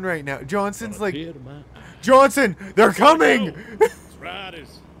 going on right now? Johnson's From a like... tear to my eye. Johnson! They're coming! This ride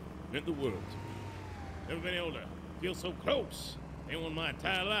has meant the world to me. Never been able to feel so close. Anyone my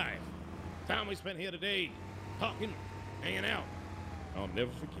entire life. Time we spent here today, talking, hanging out. I'll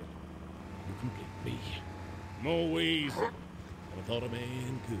never forget it. You complete me. More ways than I thought a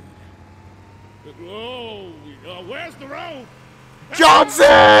man could. Whoa! Where's the road?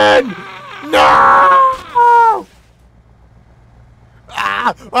 Johnson! No!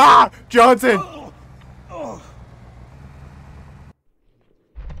 Ah! Ah! Johnson!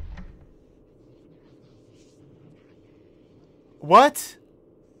 What?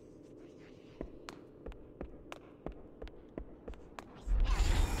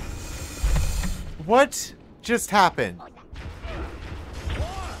 What just happened?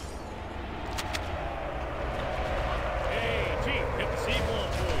 Hey, Chief, got the C1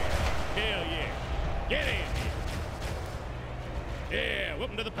 for you. Hell yeah. Get in here. Yeah,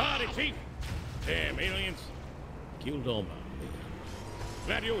 welcome to the party, Chief. Damn aliens. Killed all my men.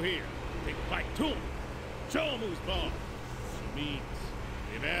 Glad you're here. Take a fight to 'em. Show 'em who's boss. Means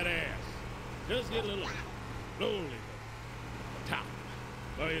they badass. Just get a little lonely at the top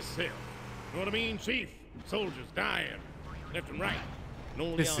by yourself. Know what I mean, Chief? Soldiers dying left and right. And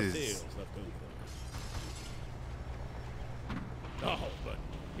only This is- ourselves left over. Oh, but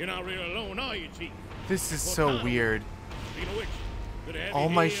you're not really alone, are you, Chief? This is Well, so Tom, weird. speaking of which, good to have All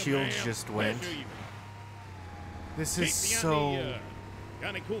you my here, shields ma'am. just Pleasure went. you. This Chief, is you got so... any, got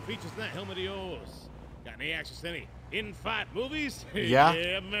any cool features in that helmet of yours? Got any access to any in-fight movies? Yeah,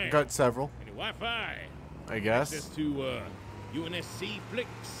 Yeah, man. got several, Any Wi-Fi? I guess. Access to UNSC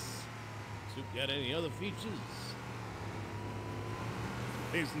flicks? Soup got any other features?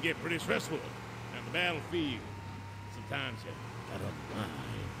 Things can get pretty stressful on the battlefield. Sometimes you gotta mind.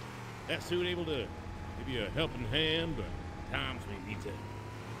 That suit able to give you a helping hand, but times we need to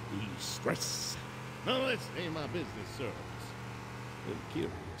de-stress. No, that's ain't my business, sir. Just a little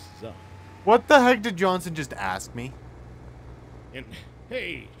curious, is all. What the heck did Johnson just ask me? And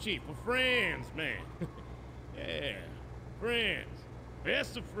hey, Chief, we're friends, man. Yeah, friends.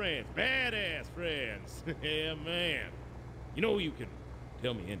 Best of friends. Badass friends. Yeah, man. You know you can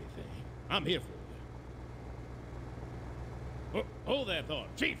tell me anything. I'm here for you. Oh, hold that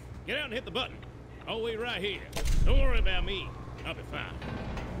thought. Chief, get out and hit the button. I'll wait right here. Don't worry about me. I'll be fine.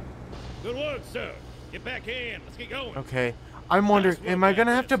 Good work, sir. Get back in. Let's get going. Okay, I'm wondering, am I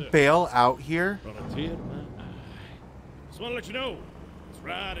gonna have to bail out here? Brought a tear to my eye. Just want to let you know, this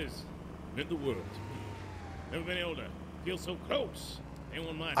ride has meant the world to me. Never been able to feel so close.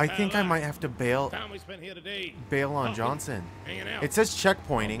 Anyone my I entire think I life. might have to bail Time we spent here today. on talking, Johnson. Hanging out. It says I'll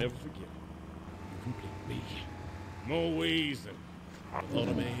checkpointing. never forget it. You complete me. More ways than I thought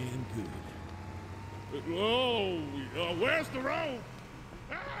a man could. Whoa! Where's the road?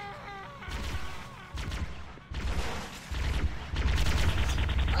 Ah!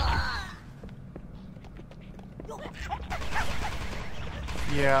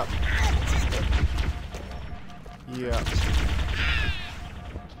 Yeah. Yeah.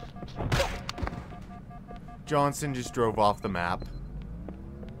 Johnson just drove off the map.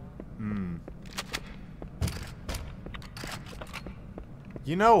 Hmm.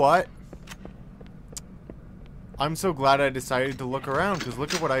 You know what? I'm so glad I decided to look around, because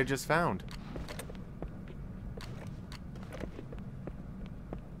look at what I just found.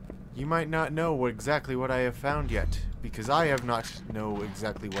 You might not know exactly what I have found yet, because I have not know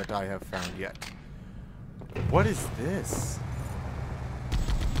exactly what I have found yet. What is this?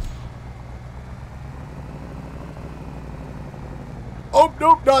 Oh,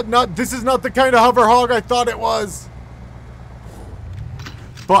 nope, not, this is not the kind of hover hog I thought it was.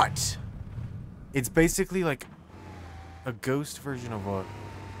 But, it's basically like a ghost version of a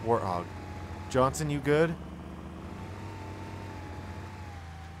warthog. Johnson, you good?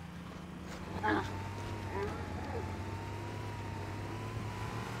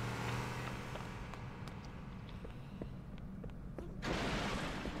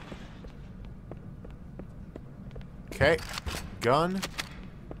 Okay. Gun.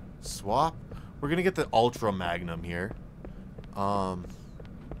 Swap. We're gonna get the Ultra Magnum here. I'm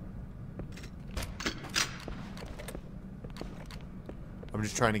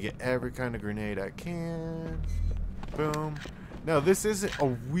just trying to get every kind of grenade I can. Boom. No, this isn't a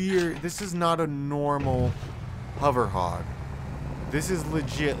weird... This is not a normal hover hog. This is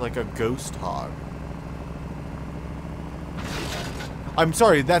legit like a ghost hog. I'm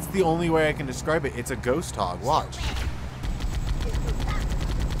sorry, that's the only way I can describe it. It's a ghost hog. Watch.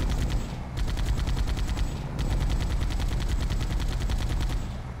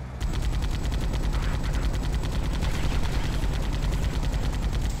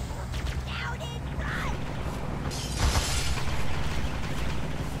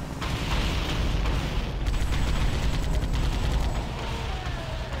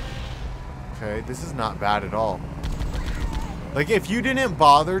 Okay, this is not bad at all. Like, if you didn't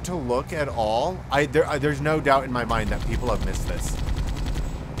bother to look at all, there's no doubt in my mind that people have missed this.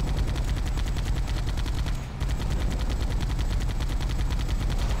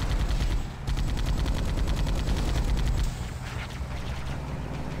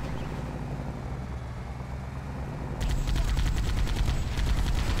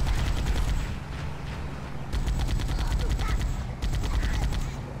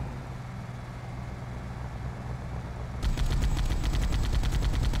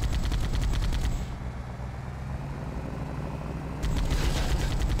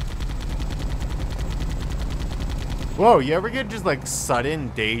 Whoa, you ever get just like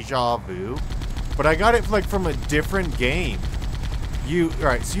sudden deja vu? But I got it like from a different game.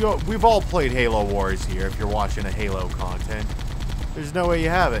 Alright, so we've all played Halo Wars here if you're watching a Halo content. There's no way you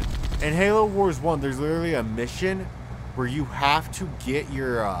haven't. In Halo Wars 1, there's literally a mission where you have to get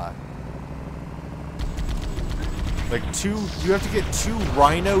your, you have to get 2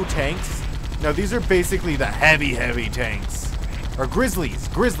 Rhino tanks. Now, these are basically the heavy tanks. Or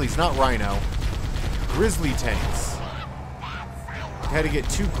Grizzlies, not Rhino. Grizzly tanks. I had to get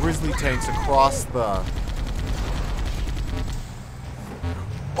 2 Grizzly tanks across the...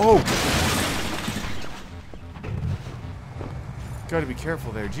 Oh! Gotta be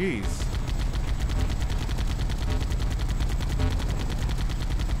careful there, jeez.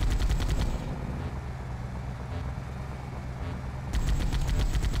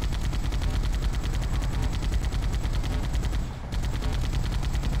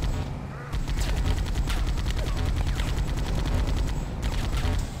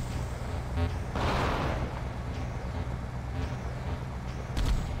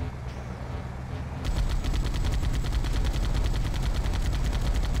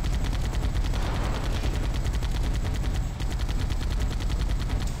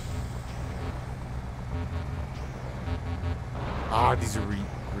 Ah, these are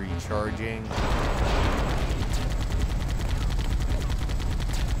recharging.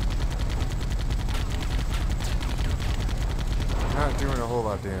 Not doing a whole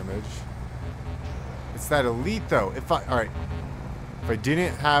lot of damage. It's that elite though. Alright. If I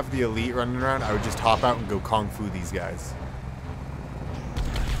didn't have the elite running around, I would just hop out and go kung fu these guys.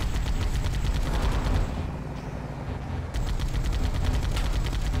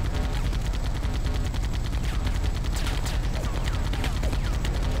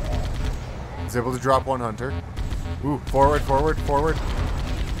 He's able to drop 1 hunter. Ooh, forward.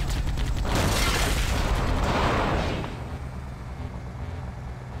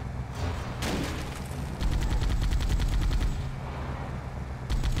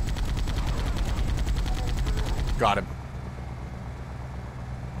 Got him.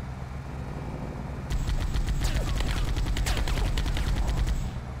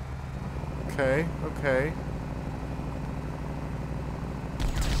 Okay.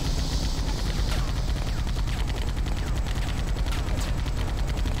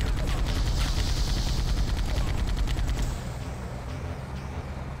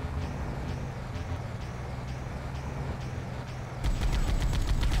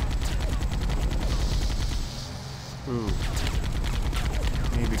 Ooh.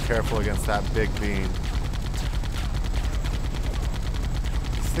 Need to be careful against that big beam.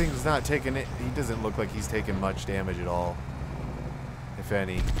 This thing's not taking it. He doesn't look like he's taking much damage at all. If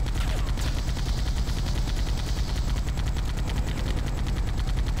any.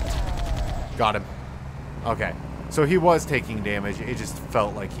 Got him. Okay. So he was taking damage. It just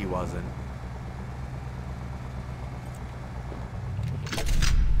felt like he wasn't.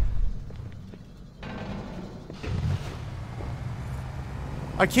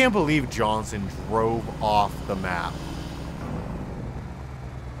 I can't believe Johnson drove off the map.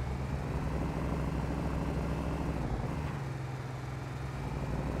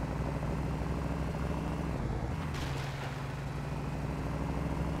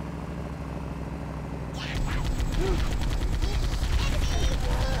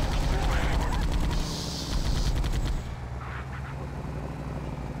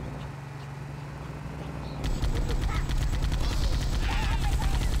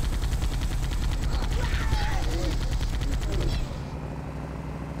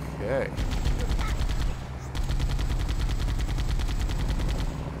 Okay.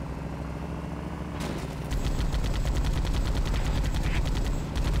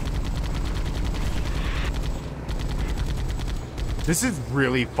 This is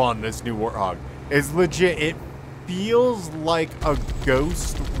really fun, this new Warthog. It's legit. It feels like a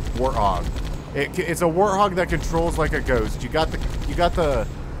ghost Warthog. It's a Warthog that controls like a ghost. You got the,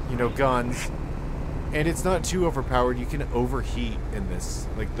 you know, guns. And it's not too overpowered. You can overheat in this.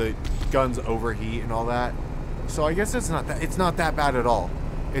 Like, the guns overheat and all that. So I guess it's not that bad at all.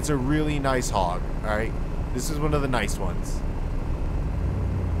 It's a really nice hog, alright? This is one of the nice ones.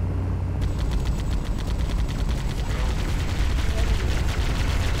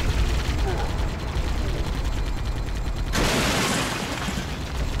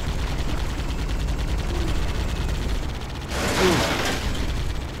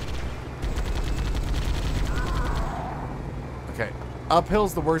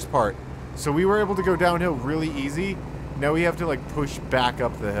 Uphill's the worst part. So we were able to go downhill really easy. Now we have to like push back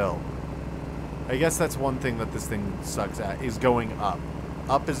up the hill. I guess that's one thing that this thing sucks at, is going up.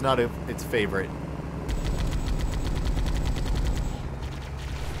 Up is not its favorite.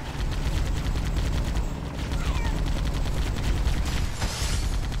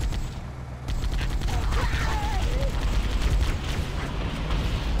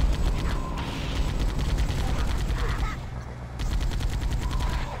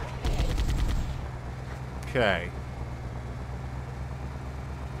 Okay.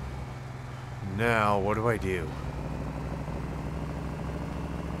 Now, what do I do?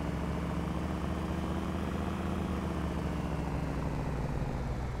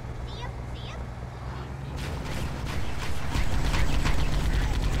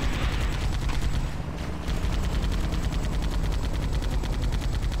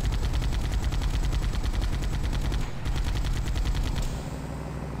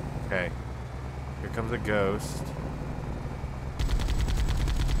 Okay. Here comes a ghost.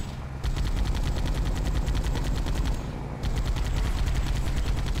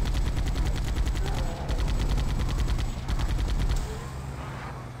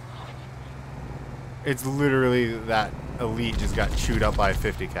 It's literally that elite just got chewed up by a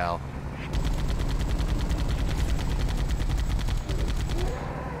 50 cal.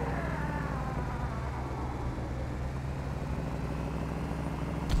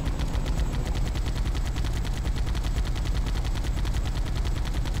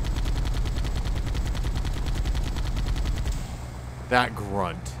 That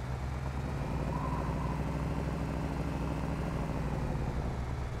grunt.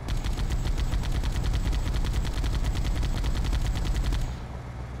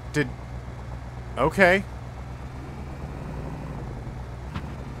 Okay.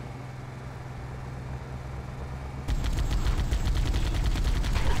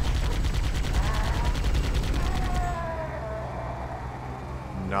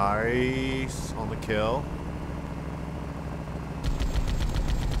 Nice on the kill.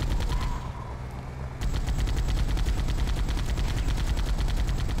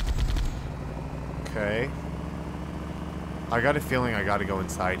 Okay. I got a feeling I gotta go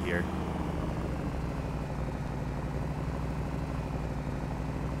inside here.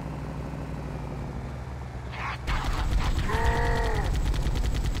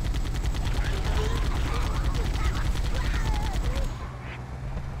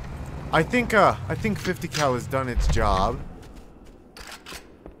 I think 50 cal has done its job.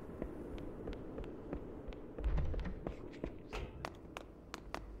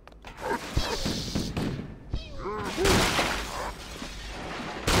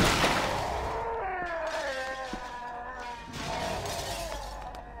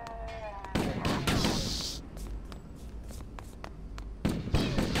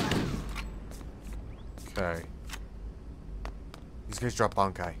 Okay. These guys drop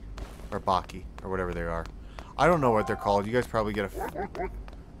Bankai. Or Baki. Or whatever they are. I don't know what they're called. You guys probably get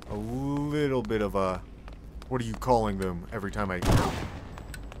a little bit of a... What are you calling them every time I do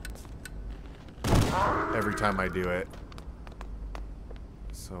it?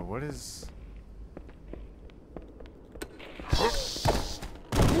 So what is...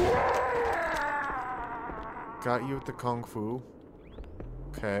 Got you with the Kung Fu.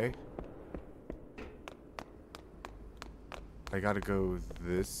 Okay. I gotta go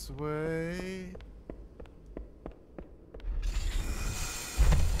this way.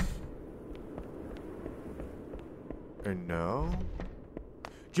 Or no?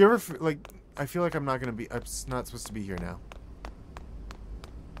 Do you ever, like, I feel like I'm not supposed to be here now.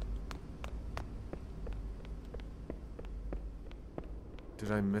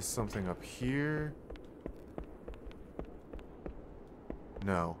 Did I miss something up here?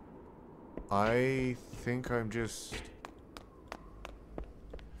 No. I think I'm just...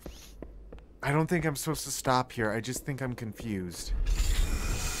 I don't think I'm supposed to stop here. I just think I'm confused.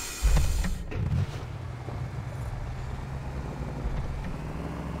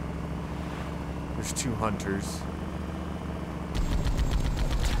 There's 2 hunters.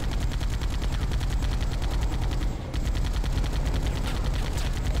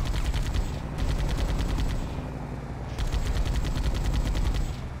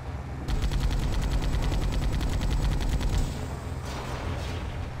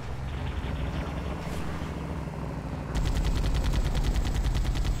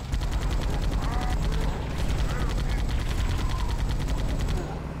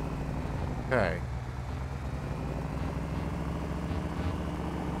 Okay.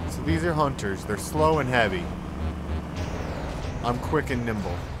 So these are hunters. They're slow and heavy. I'm quick and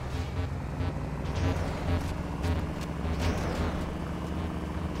nimble.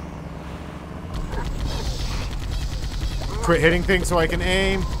 Quit hitting things so I can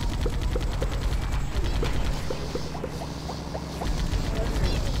aim.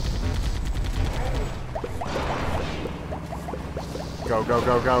 Go, go,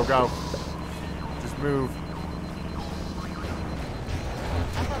 go, go, go. Just move.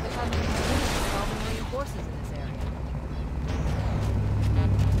 I thought the Covenant had eliminated all the Marine forces in this area.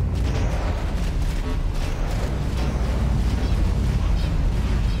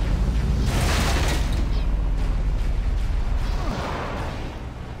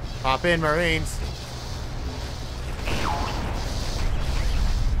 Hop in, Marines.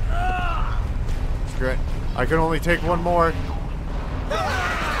 Screw it. I can only take one more.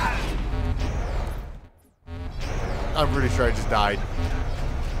 I'm pretty sure I just died.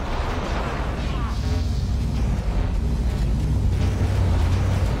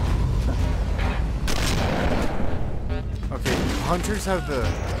 Okay, hunters have the...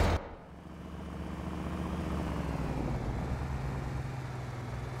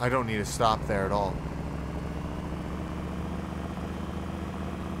 I don't need to stop there at all.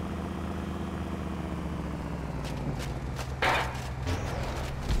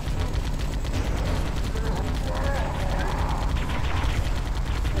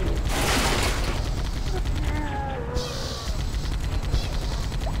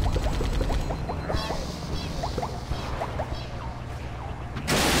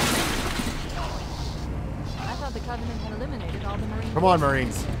 I thought the Covenant had eliminated all the Marine Come on,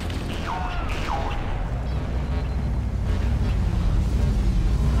 Marines.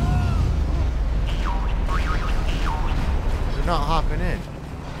 They're not hopping in.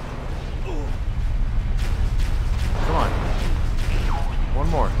 Come on. One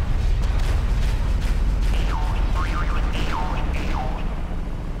more.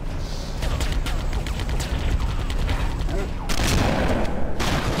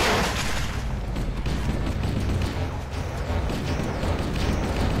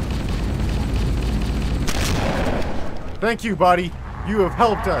 Thank you, buddy. You have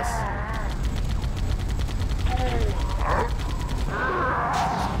helped us.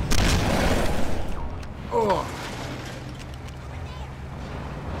 Oh.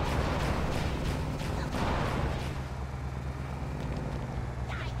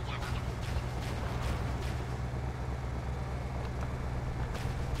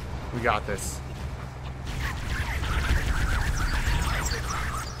 We got this.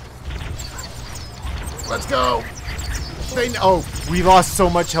 Let's go. Oh, we lost so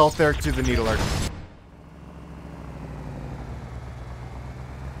much health there to the needler.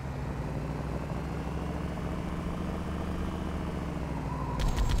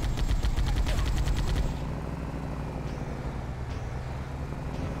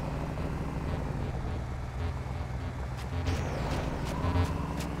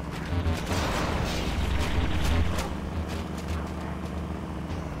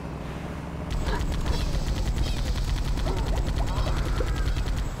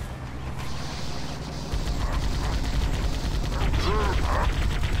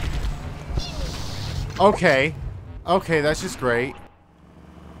 Okay. Okay, that's just great.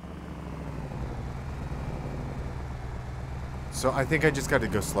 So I think I just got to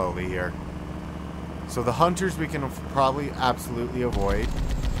go slowly here. So the hunters we can probably absolutely avoid.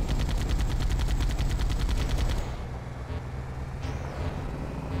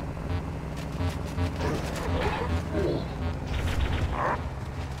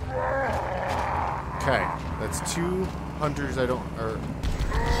 Okay, that's 2 hunters I don't, or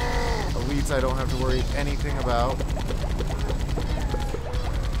elites I don't have to worry anything about.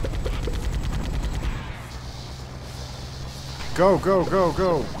 Go, go, go,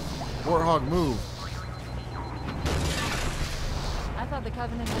 go! Warthog, move! I thought the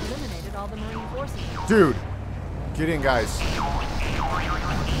Covenant had eliminated all the Marine forces. Dude! Get in, guys.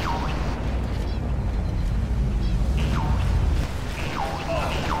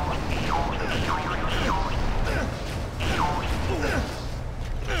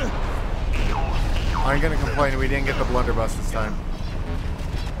 I ain't gonna complain, we didn't get the blunderbuss this time.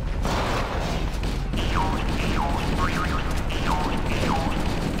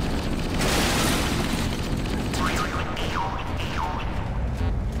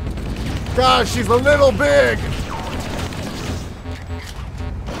 Gosh, she's a little big!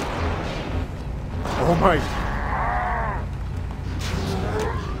 Oh my...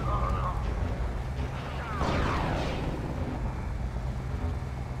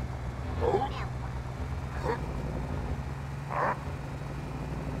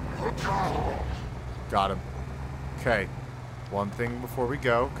 Got him. Okay. One thing before we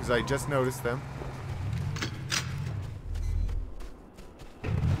go, because I just noticed them.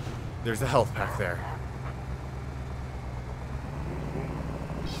 There's a health pack there.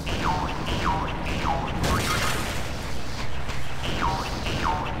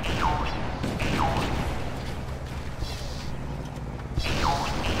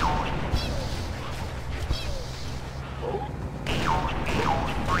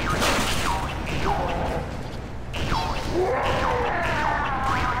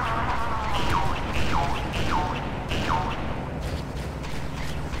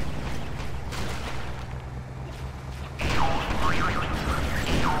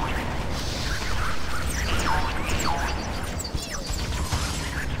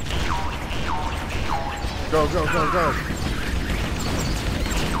 Go, go, go, go.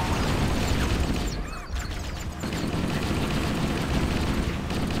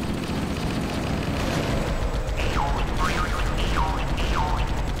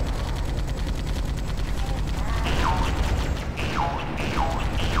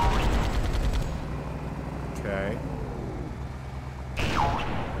 Okay.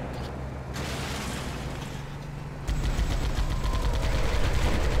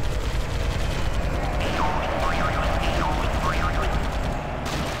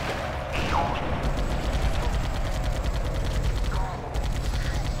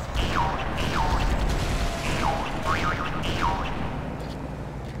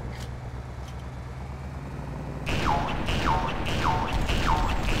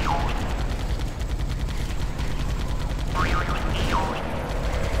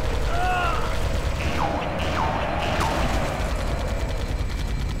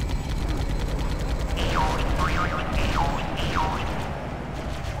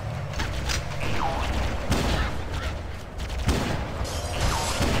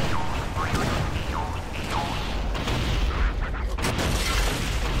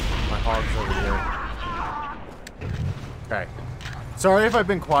 Okay. Sorry if I've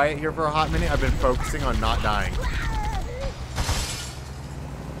been quiet here for a hot minute. I've been focusing on not dying.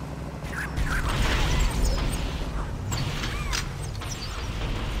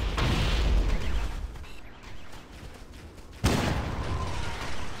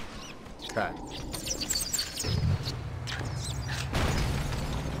 Okay.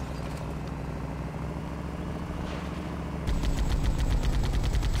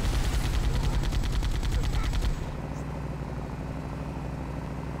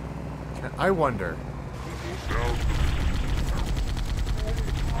 I wonder.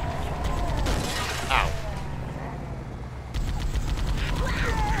 Ow.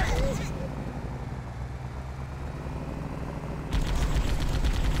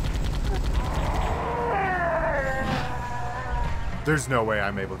 There's no way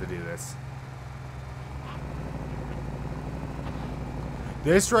I'm able to do this.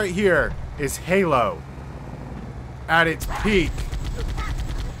 This right here is Halo at its peak.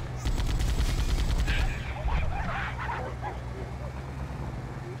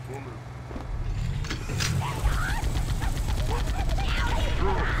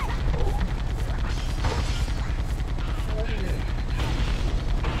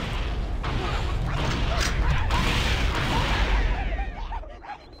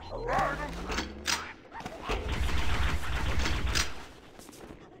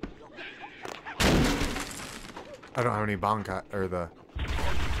 I don't have any bomb cut or the.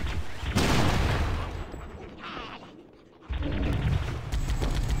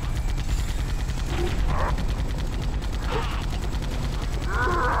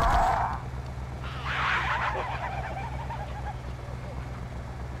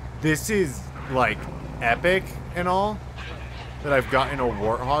 this is, like, epic and all, that I've gotten a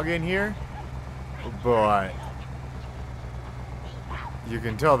warthog in here, but you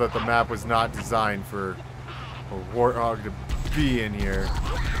can tell that the map was not designed for a warthog to be in here.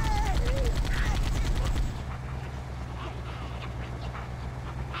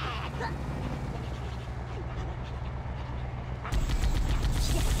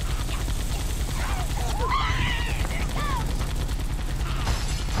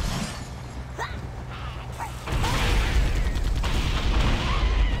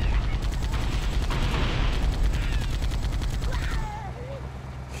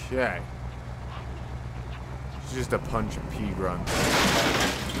 Okay. It's just a punch of pea grunts.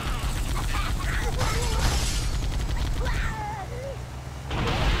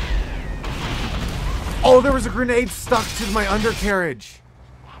 Oh, there was a grenade stuck to my undercarriage.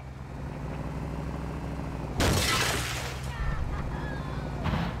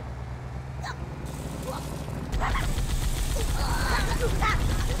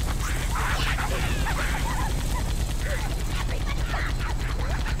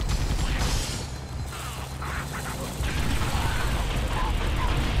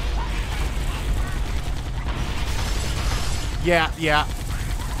 Yeah, yeah.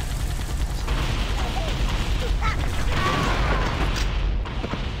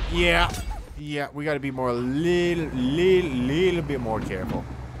 Yeah. Yeah, we gotta be more little bit more careful.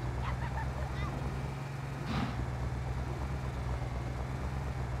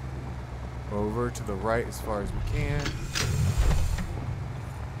 Over to the right as far as we can.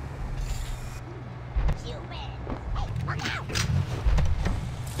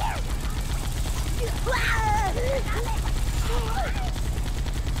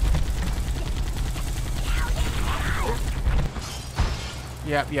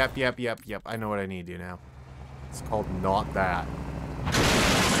 Yep. I know what I need to do now. It's called not that.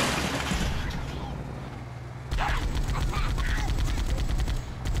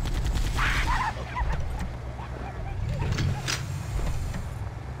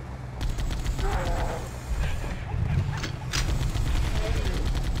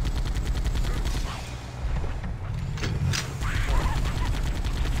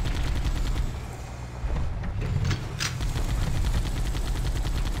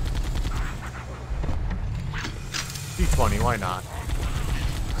 D20, why not?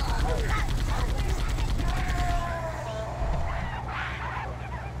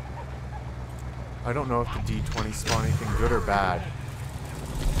 I don't know if the D20 spawn anything good or bad.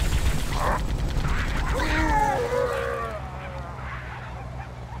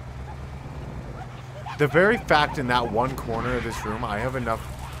 The very fact in that one corner of this room, I have enough,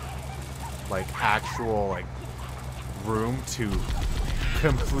 like, actual, like, room to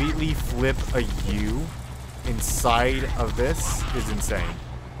completely flip a U inside of this is insane.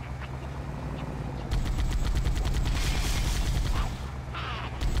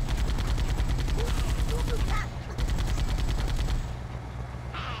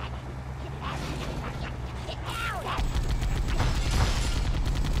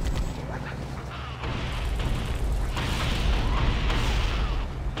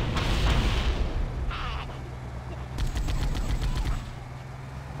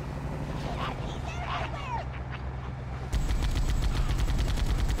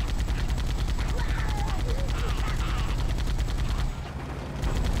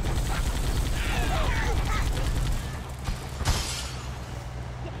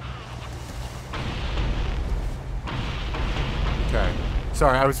 Okay.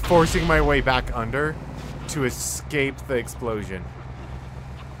 Sorry, I was forcing my way back under to escape the explosion.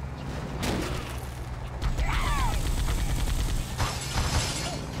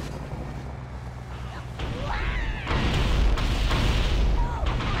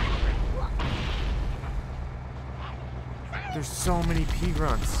 There's so many pea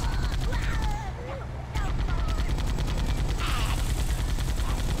grunts.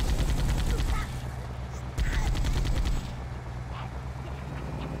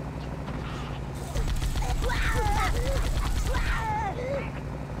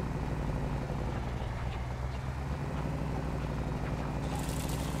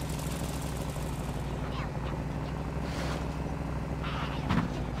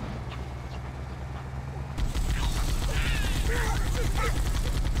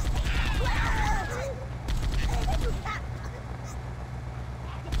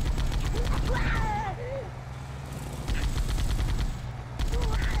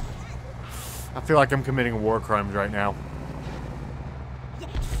 I feel like I'm committing war crimes right now.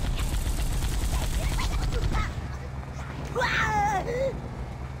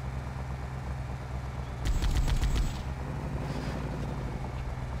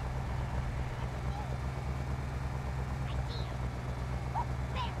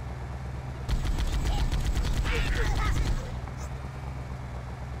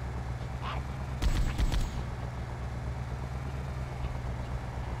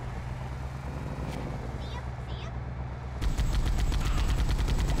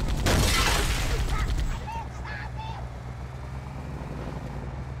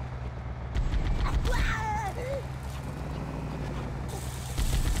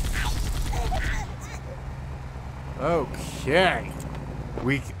 Okay.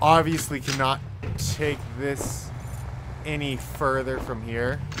 We obviously cannot take this any further from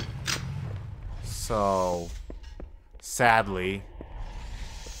here. So, sadly.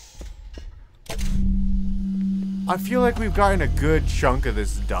 I feel like we've gotten a good chunk of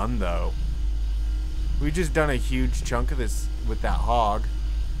this done, though. We've just done a huge chunk of this with that hog.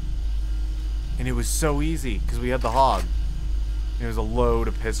 And it was so easy, because we had the hog. And it was a load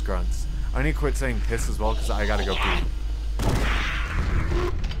of piss grunts. I need to quit saying piss as well, because I gotta go pee.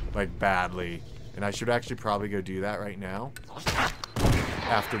 Like, badly. And I should actually probably go do that right now.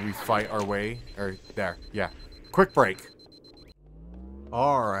 After we fight our way. Or, there. Yeah. Quick break.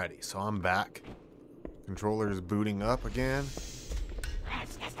 Alrighty, so I'm back. Controller is booting up again.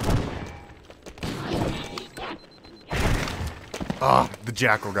 Ah, the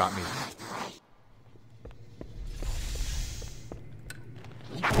jackal got me.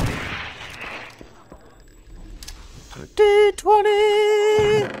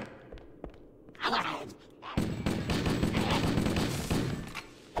 D20!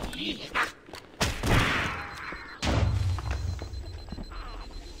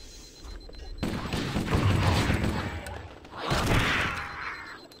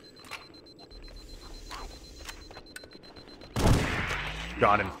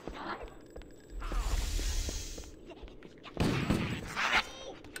 Got him.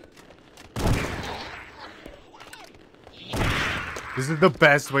 This is the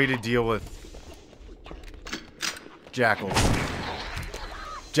best way to deal with jackals.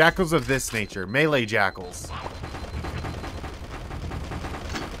 Jackals of this nature. Melee jackals.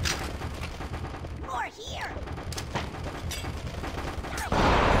 More here.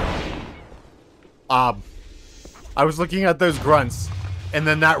 I was looking at those grunts, and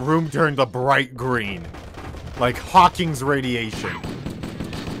then that room turned a bright green. Like Hawking's radiation.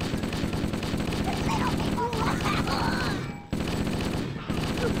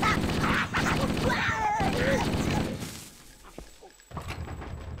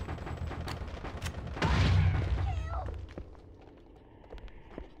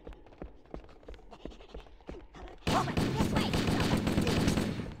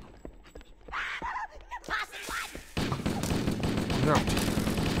 No.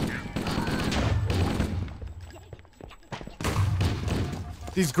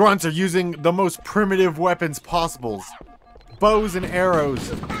 These grunts are using the most primitive weapons possible. Bows and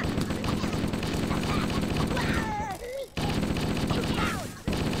arrows.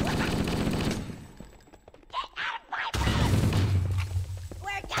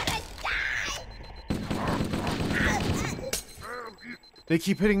 They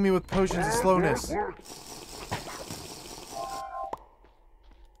keep hitting me with potions of slowness.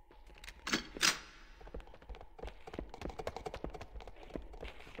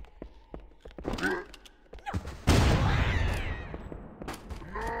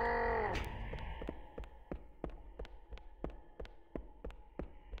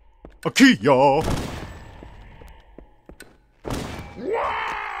 Akiya!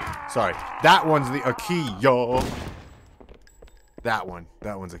 Sorry, that one's the Akiya. That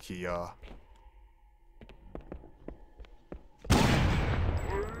one's Akiya.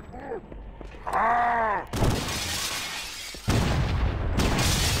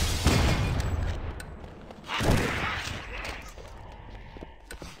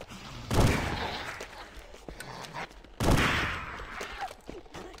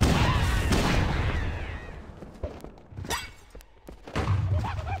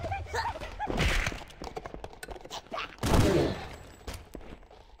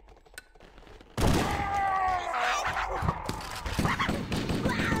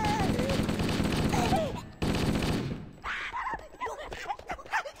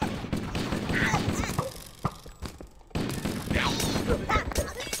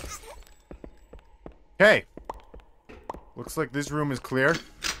 Okay. Looks like this room is clear.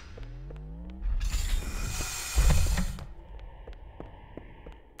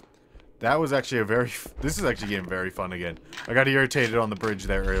 That was actually a very... This is actually getting very fun again. I got irritated on the bridge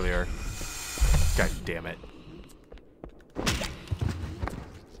there earlier. God damn it.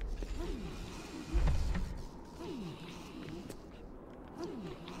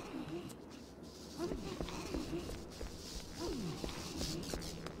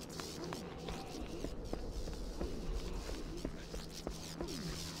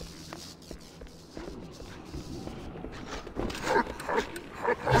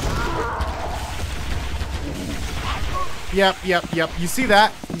 Yep. You see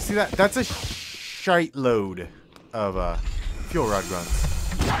that? You see that? That's a shite load of fuel rod grunts.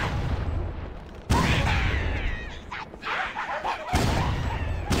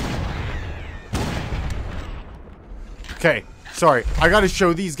 Okay, sorry. I gotta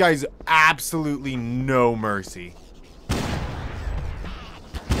show these guys absolutely no mercy.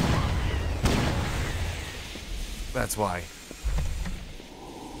 That's why.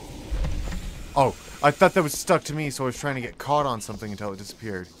 Oh, I thought that was stuck to me, so I was trying to get caught on something until it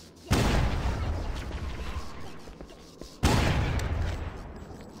disappeared.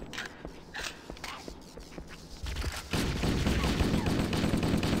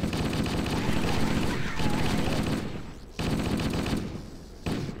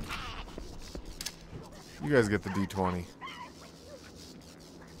 You guys get the D20.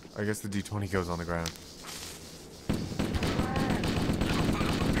 I guess the D20 goes on the ground.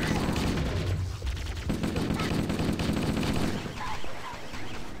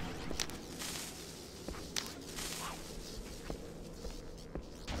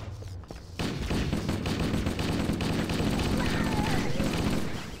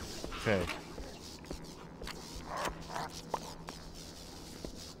 Okay.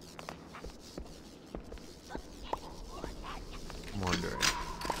 I'm wondering.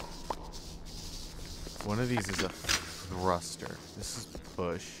 One of these is a thruster. This is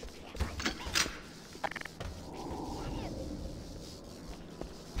push.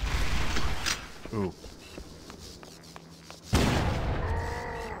 Ooh.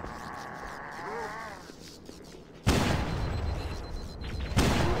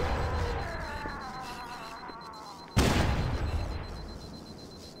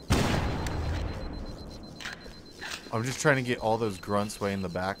 I'm just trying to get all those grunts way in the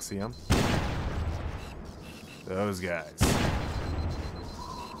back. See them? Those guys.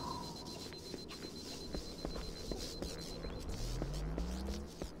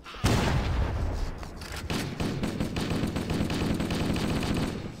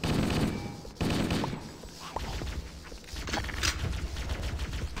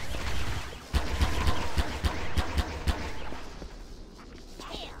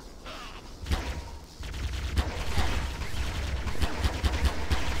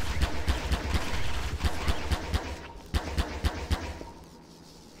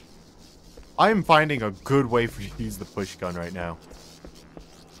 I am finding a good way for you to use the push gun right now.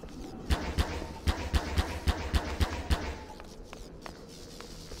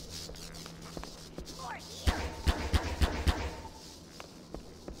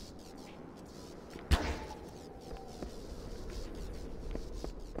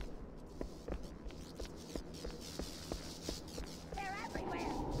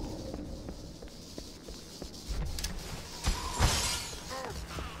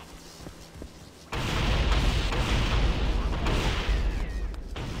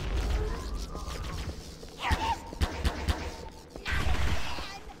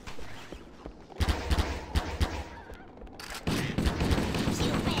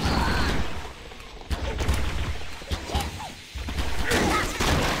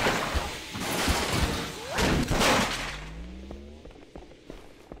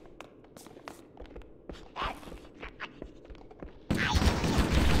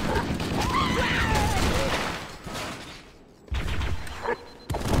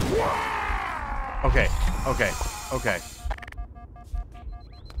 Okay.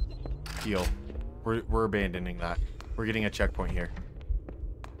 Deal. We're abandoning that. We're getting a checkpoint here.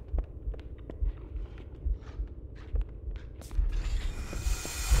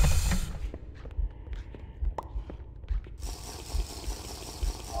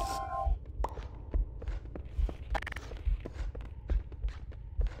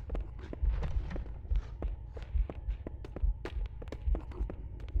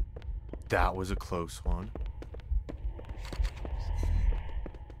 That was a close one.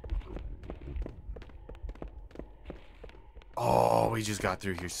 Oh, we just got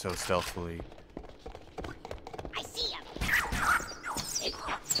through here so stealthily. I see him.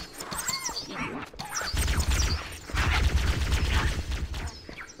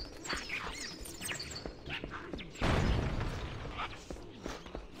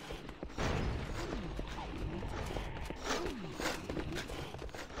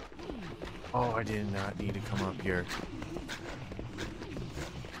 Oh, I did not need to come up here.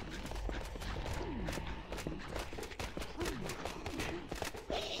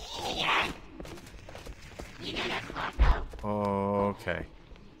 Okay.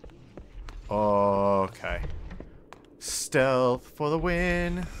 Okay. Stealth for the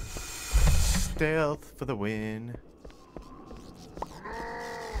win. Stealth for the win.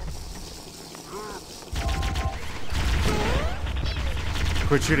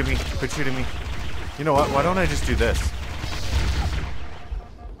 Quit shooting me. Quit shooting me. You know what? Why don't I just do this?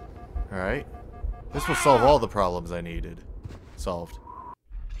 Alright. This will solve all the problems I needed. Solved.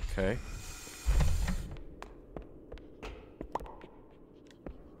 Okay.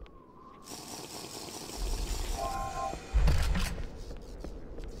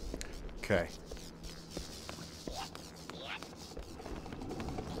 Okay.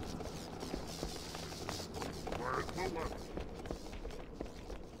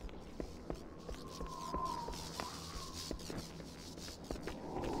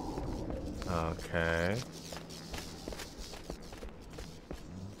 Okay.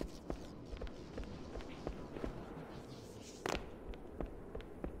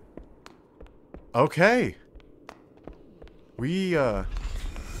 Okay. We,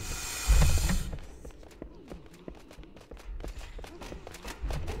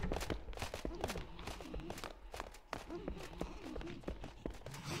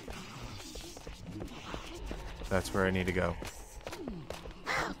 that's where I need to go.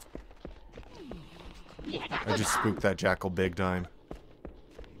 I just spooked that jackal big time.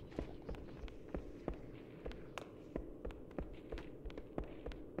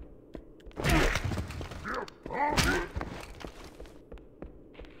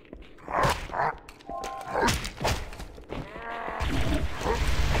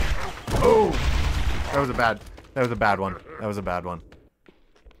 Oh! That was a bad one. That was a bad one.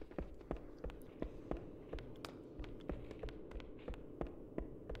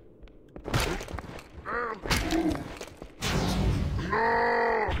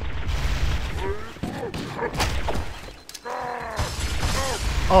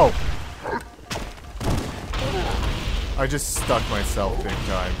 Oh! I just stuck myself big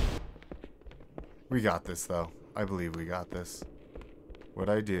time. We got this, though. I believe we got this.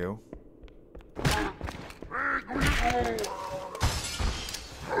 What'd I do?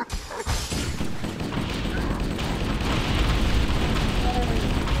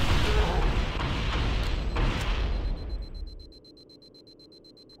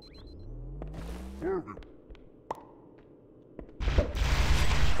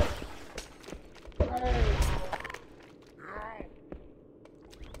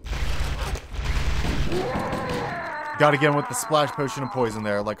 Gotta get him with the splash potion of poison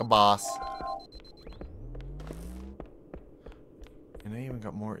there, like a boss. And I even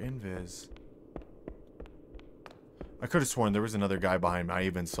got more invis. I could have sworn there was another guy behind me. I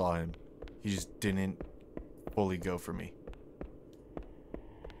even saw him. He just didn't fully go for me.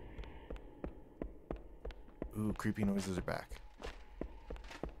 Ooh, creepy noises are back.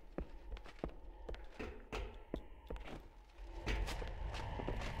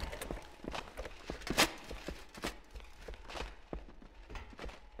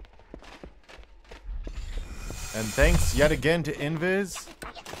 And thanks yet again to Invis.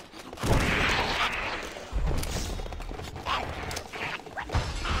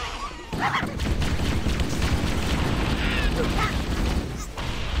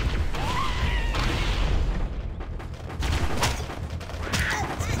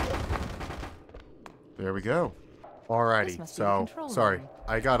 There we go. Alrighty, so, sorry.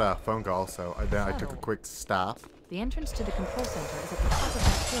 I got a phone call, so I took a quick stop. The entrance to the control center is at the top of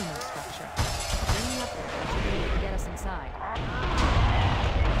that pyramid structure. Bring me up there. I should be able to get us inside.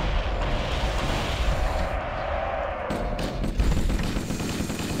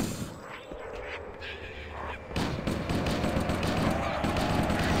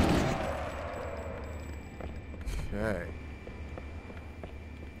 Okay.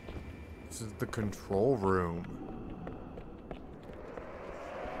 This is the control room.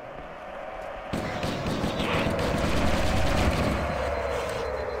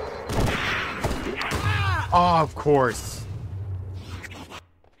 Oh, of course.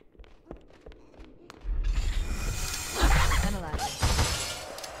 Analyzing.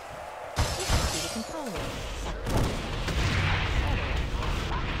 This must be the control room.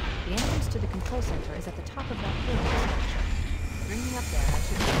 The entrance to the control center is at the top of that pyramid structure. Bring me up there and I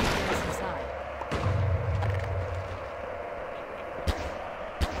should be able to get us inside.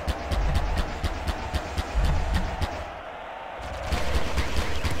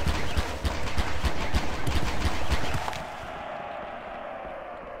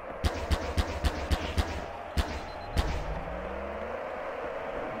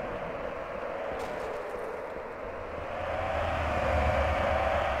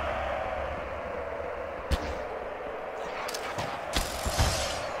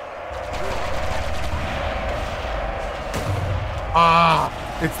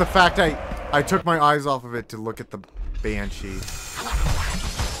 Ah! It's the fact I took my eyes off of it to look at the Banshee.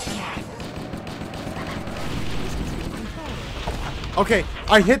 Okay,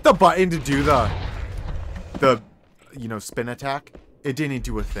 I hit the button to do the you know, spin attack. It didn't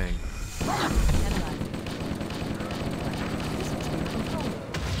do a thing.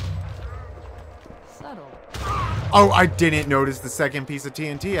 Subtle. Oh, I didn't notice the second piece of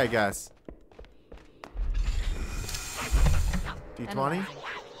TNT, I guess. D20?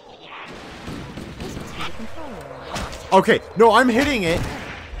 the control room. Okay, no, I'm hitting it.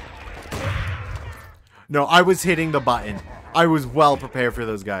 No, I was hitting the button. I was well prepared for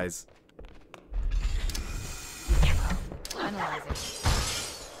those guys. Analyzing.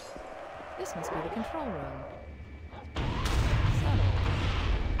 This must be the control room. Subtle.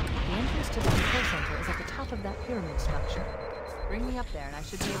 The entrance to the control center is at the top of that pyramid structure. Bring me up there and I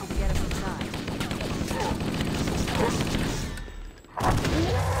should be able to get us inside.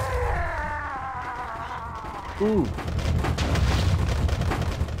 Ooh.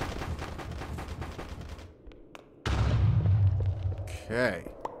 Okay.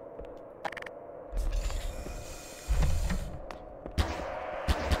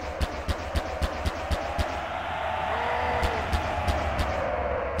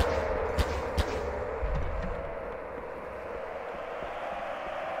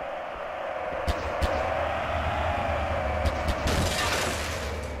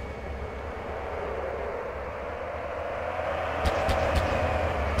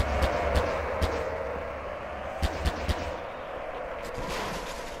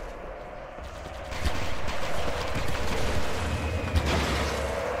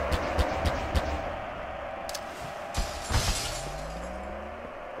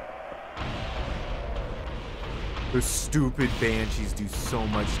 Those stupid banshees do so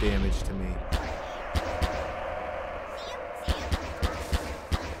much damage to me.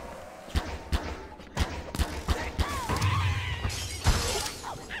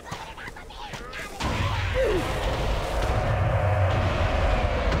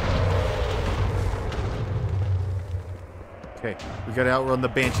 Okay, we gotta outrun the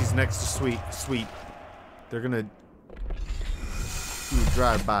banshees next to Sweet. They're gonna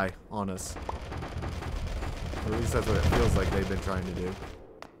drive by on us. Or at least that's what it feels like they've been trying to do.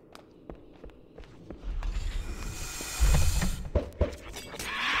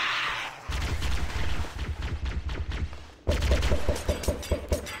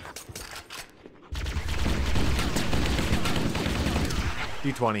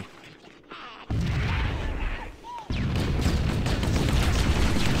 D20.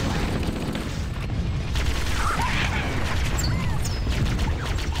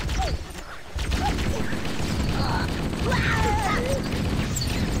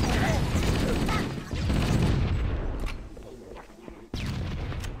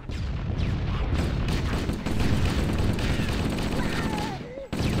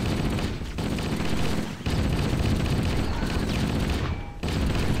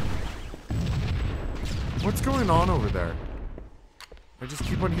 What's going on over there? I just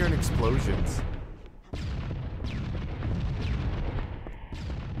keep on hearing explosions.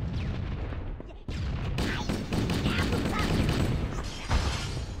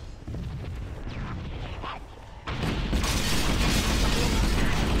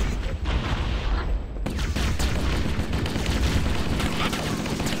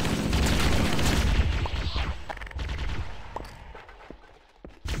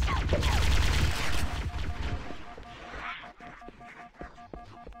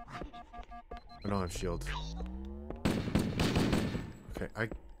 I don't have shields. Okay, I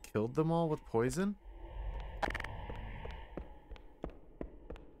killed them all with poison?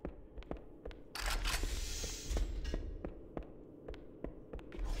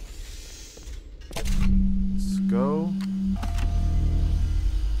 Let's go.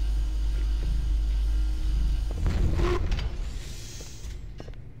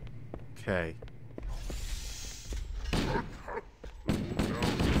 Okay.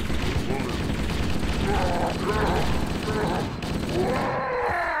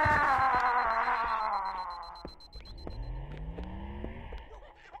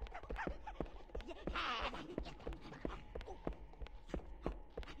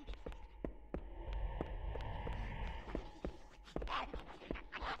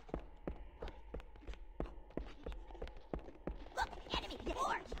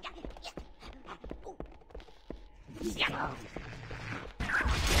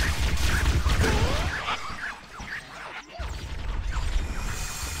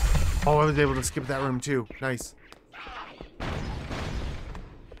 Oh, I was able to skip that room too. Nice.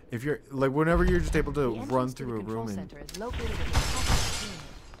 If you're like, whenever you're just able to run through a room and. Is located at the top of the pyramid.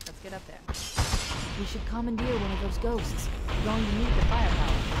 Let's get up there. We should commandeer one of those ghosts. We're going to need the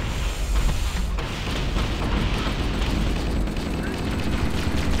firepower.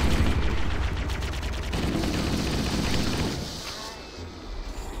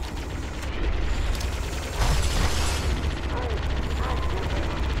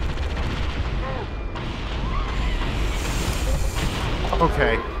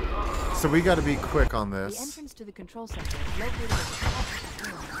 Okay, so we got to be quick on this. The entrance to the control center is located at the top of the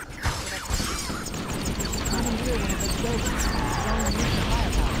pyramid. ghosts. Going to use the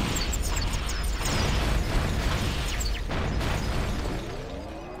firepower.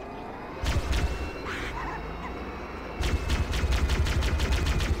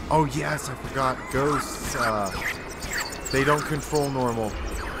 Oh yes, I forgot. Ghosts, they don't control normal.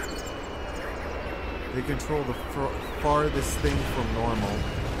 They control the farthest thing from normal.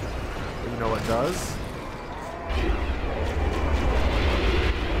 You know what does?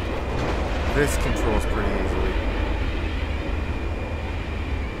 This controls pretty easily.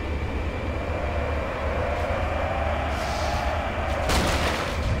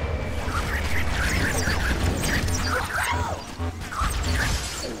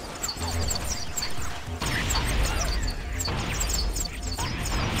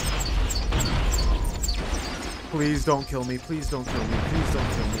 Please don't kill me. Please don't kill me. Please don't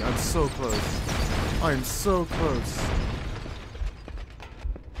kill me. I'm so close. I'm so close.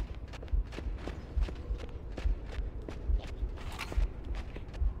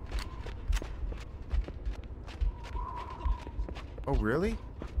 Oh, really?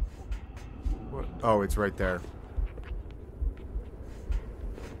 What? Oh, it's right there.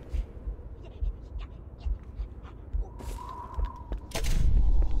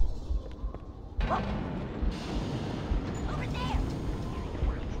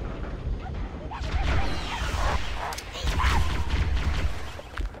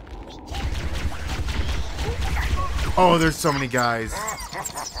 Oh, there's so many guys.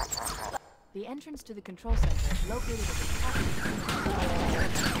 The entrance to the control center is located at the top of the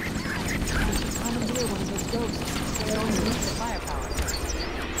We should commandeer one of those ghosts. They're going to use the firepower.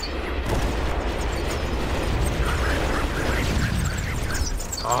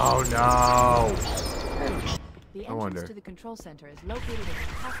 Oh no. The I wonder. entrance to the control center is located at the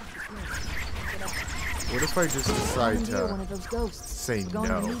top of the pyramid. What if I just decide Commandeer one to of those ghosts. say We're going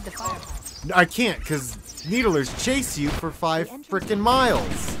to no? need the firepower. No, I can't, because needlers chase you for 5 frickin'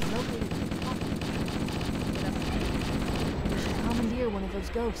 miles. Located at the top of the pyramid. We should commandeer one of those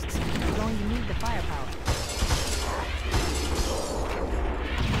ghosts. We're going to need the firepower.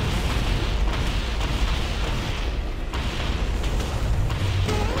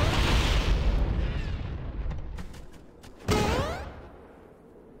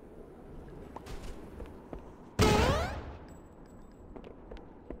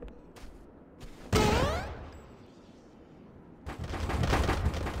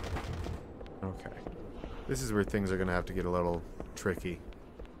 Okay. This is where things are going to have to get a little tricky.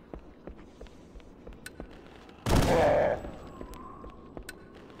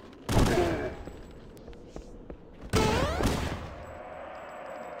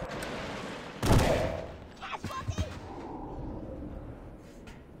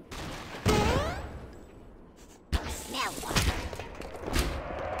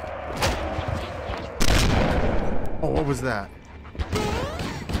 Oh, what was that?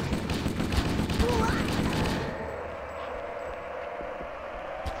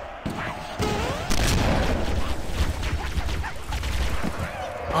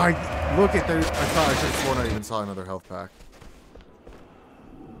 Look at those. I thought I could have sworn I even saw another health pack.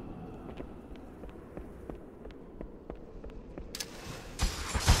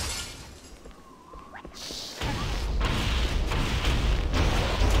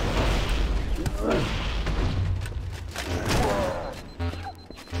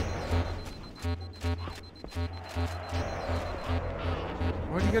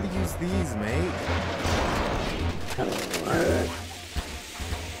 Why do you gotta use these, mate?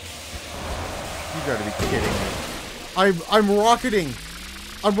 You gotta be kidding me. I'm rocketing.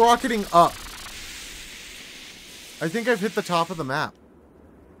 I'm rocketing up. I think I've hit the top of the map.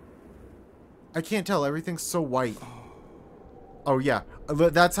 I can't tell. Everything's so white. Oh, yeah.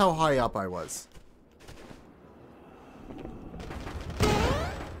 That's how high up I was.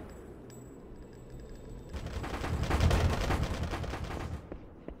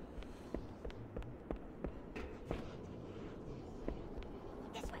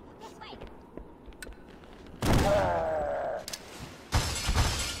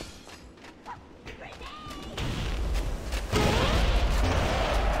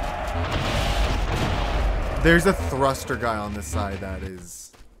 There's a thruster guy on this side that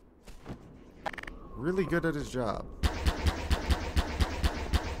is really good at his job.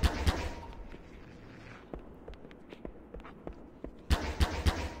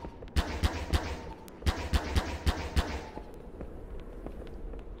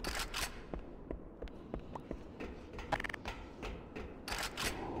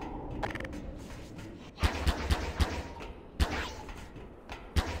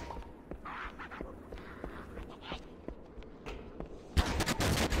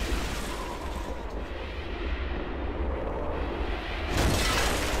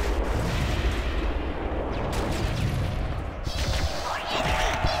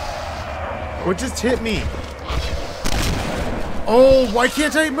 What just hit me? Oh, why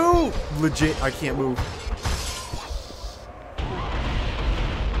can't I move? Legit, I can't move.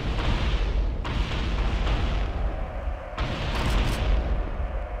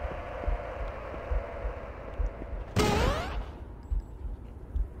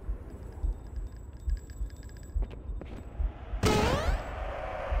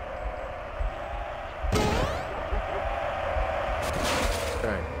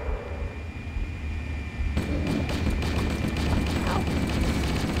 Okay.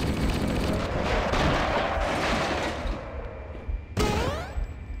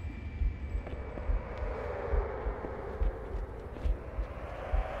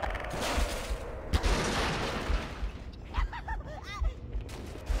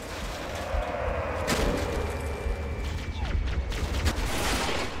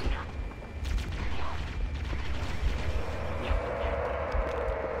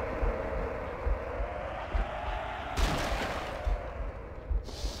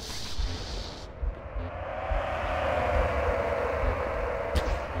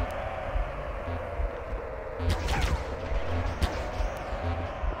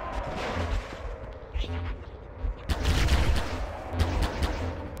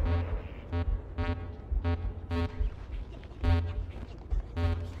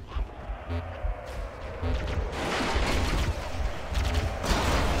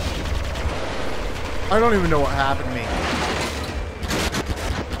 I don't even know what happened to me.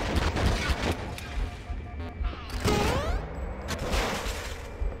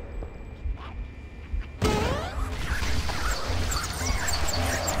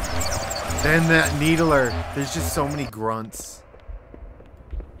 And that needler. There's just so many grunts.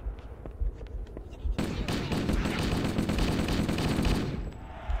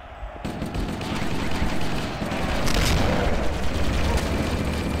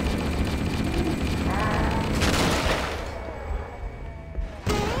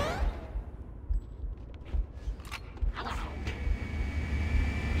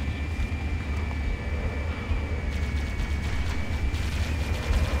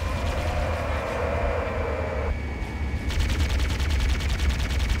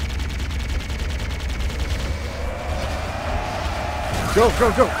 Go,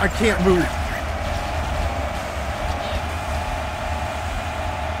 go, go! I can't move.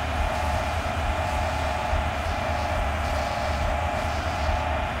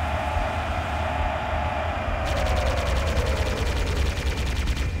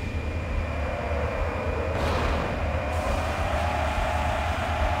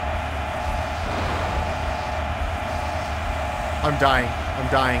 I'm dying.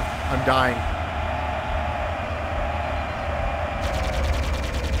 I'm dying. I'm dying.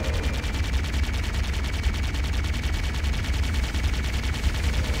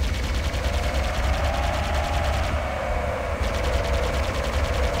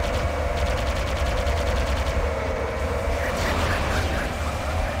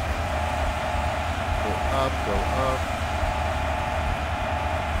 Go up.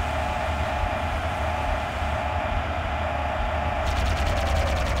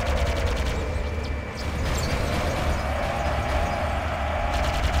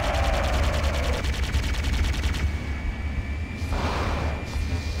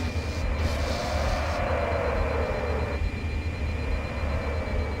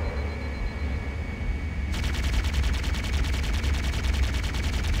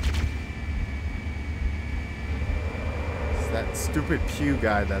 That stupid pew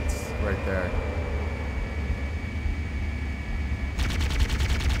guy that's right there.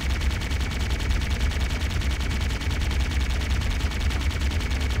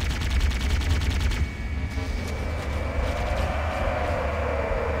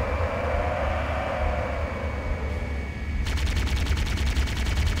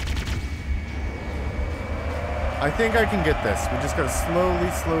 I think I can get this. We just gotta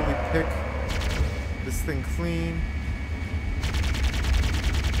slowly pick this thing clean.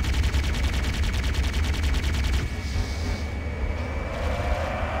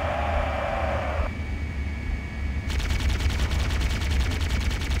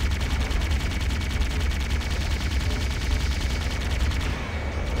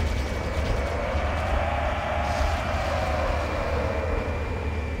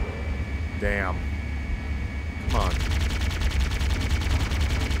 Damn. Come on.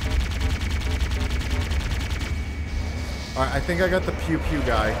 Alright, I think I got the pew pew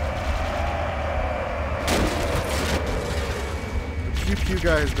guy. The pew pew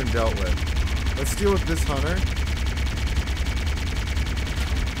guy has been dealt with. Let's deal with this hunter.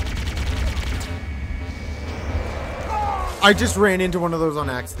 I just ran into one of those on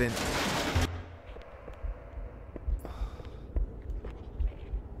accident.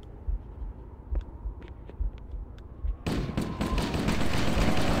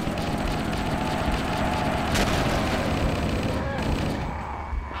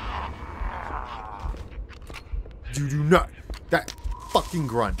 fucking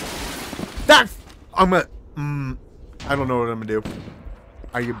grunt. That I'm a. I don't know what I'm gonna do.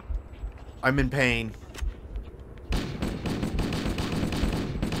 I'm in pain.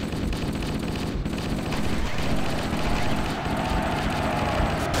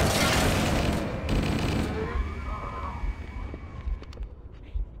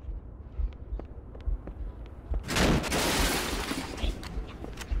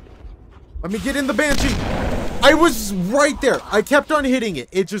 Let me get in the Banshee. I was right there. I kept on hitting it.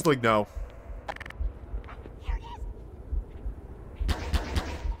 It's just like, no.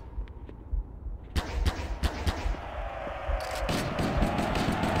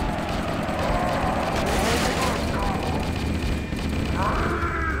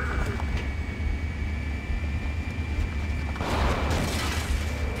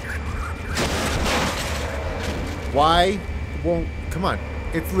 Why won't... Come on.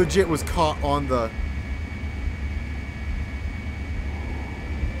 It's legit was caught on the...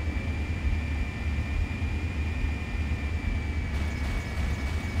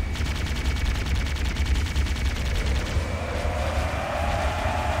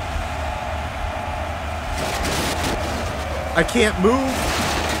 I can't move.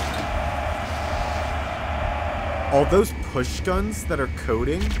 All those push guns that are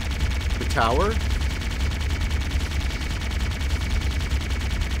coating the tower.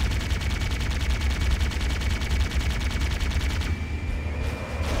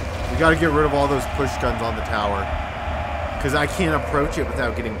 We gotta get rid of all those push guns on the tower. Because I can't approach it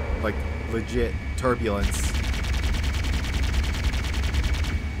without getting, like, legit turbulence.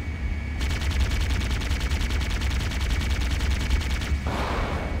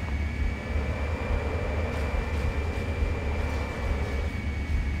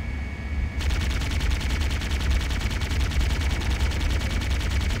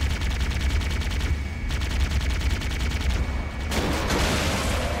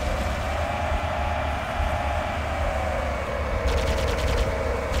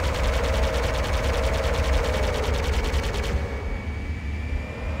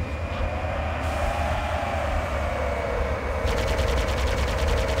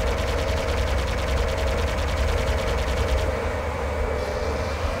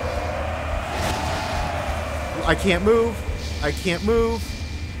 I can't move. I can't move.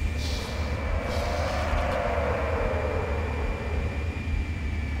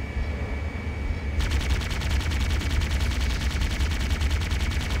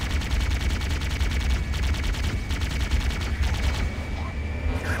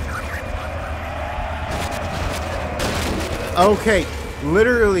 Okay,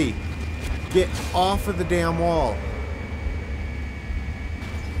 literally, get off of the damn wall.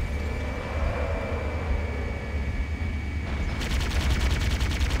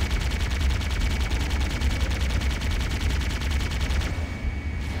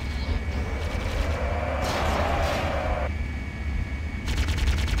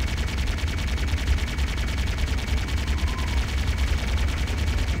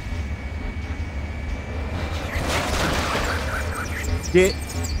 Get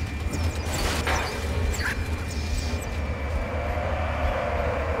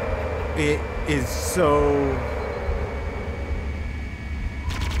it is so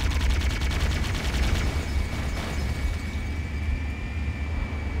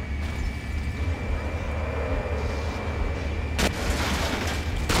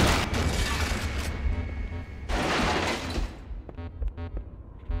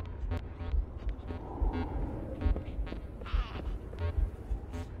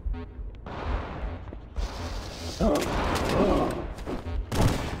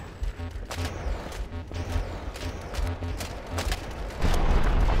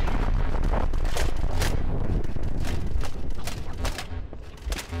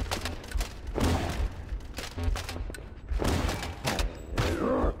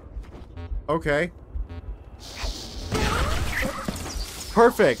okay.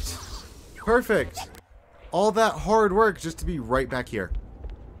 Perfect. Perfect. All that hard work just to be right back here.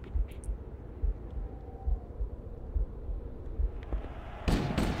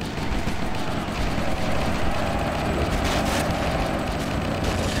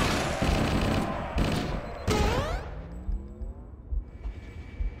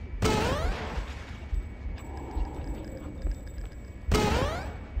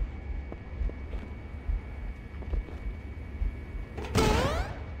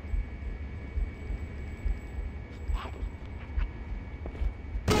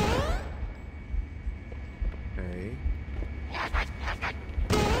 Okay.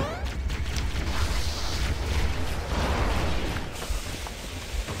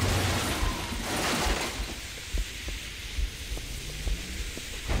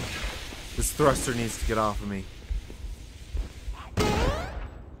 This thruster needs to get off of me.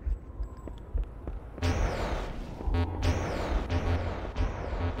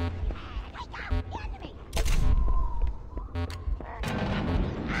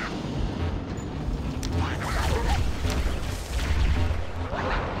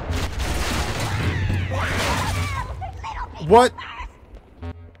 What?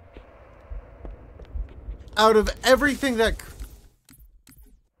 Out of everything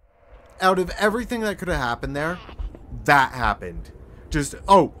that could have happened there, that happened. Just,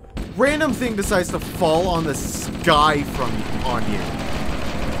 oh, random thing decides to fall on the sky on you.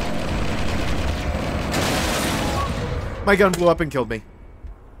 My gun blew up and killed me.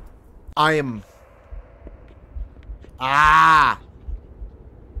 I am... Ah!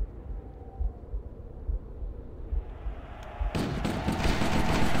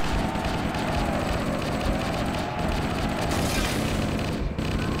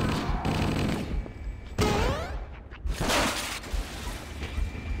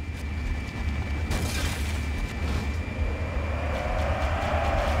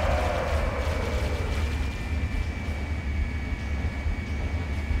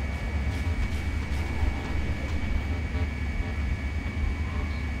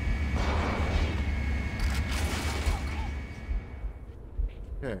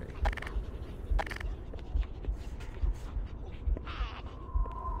 Okay.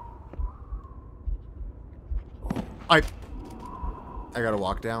 I gotta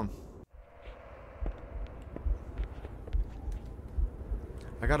walk down.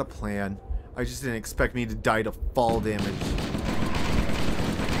 I got a plan. I just didn't expect me to die to fall damage.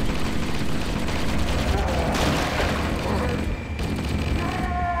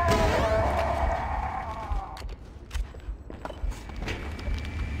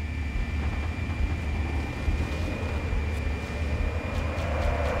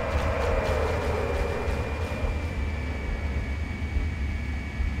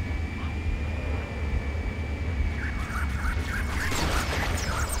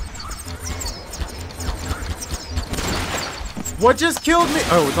 What just killed me?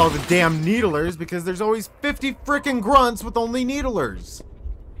 Oh, it's all the damn needlers, because there's always 50 frickin' grunts with only needlers.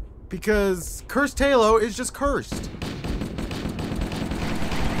 Because Cursed Halo is just cursed.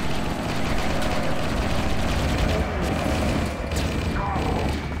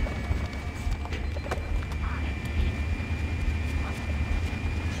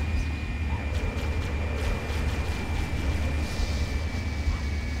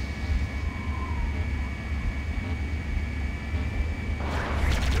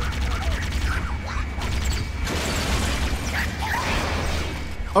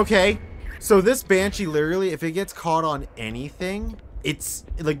 Okay, so this Banshee literally, if it gets caught on anything, it's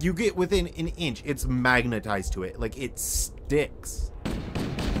like you get within an inch, it's magnetized to it. Like it sticks.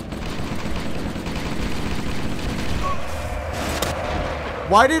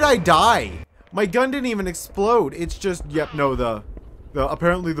 Why did I die? My gun didn't even explode. It's just, yep, no,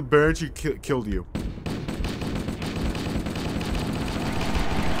 apparently the Banshee killed you.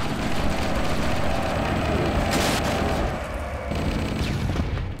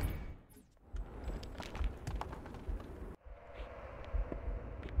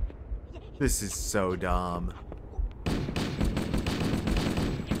 This is so dumb.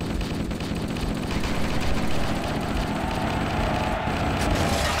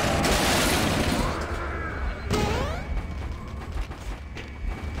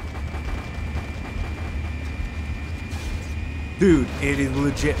 Dude, it is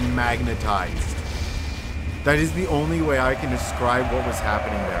legit magnetized. That is the only way I can describe what was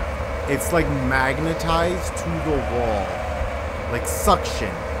happening there. It's like magnetized to the wall. Like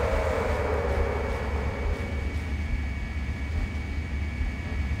suction.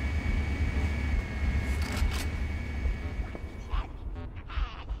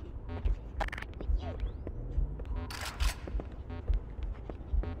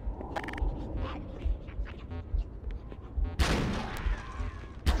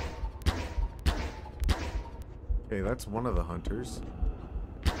 Okay, that's one of the hunters.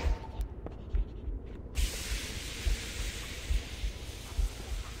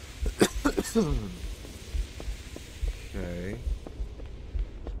 Okay.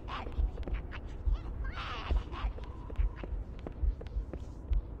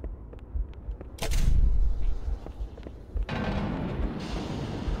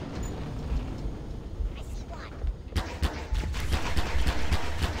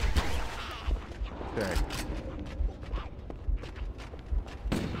 Okay.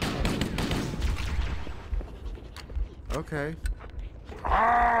 Okay.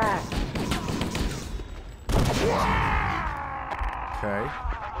 Okay.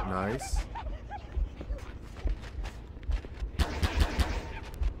 Nice.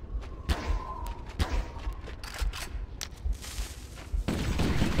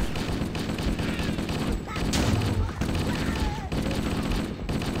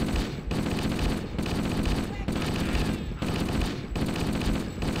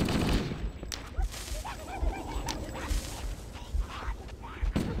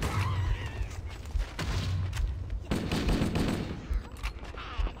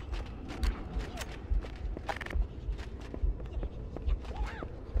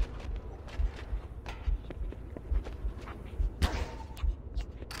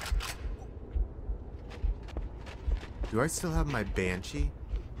 Do I still have my Banshee?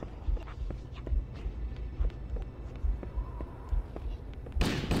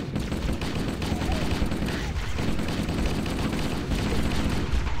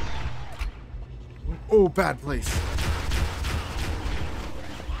 Oh, bad place.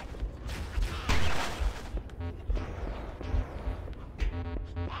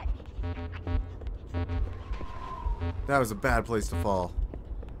 That was a bad place to fall.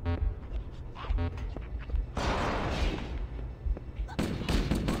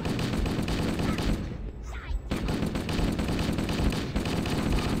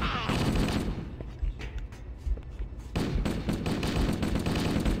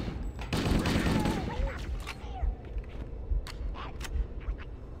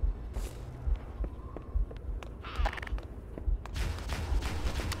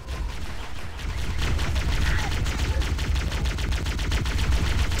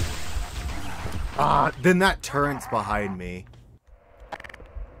 Then that turret's behind me.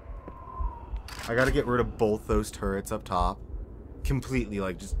 I gotta get rid of both those turrets up top. Completely,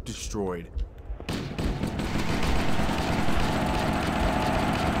 like, just destroyed.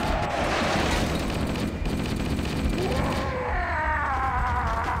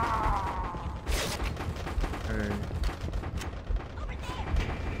 Okay.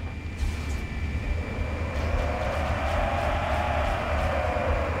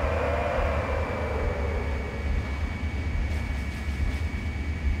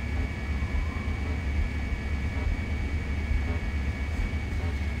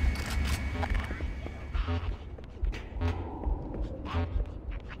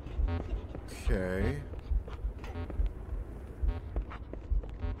 Okay.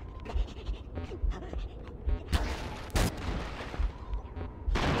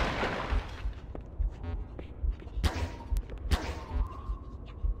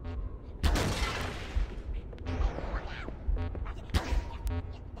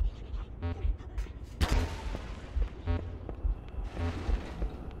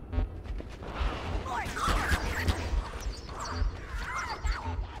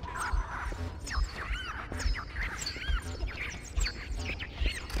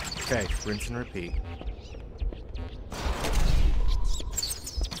 Okay, rinse and repeat.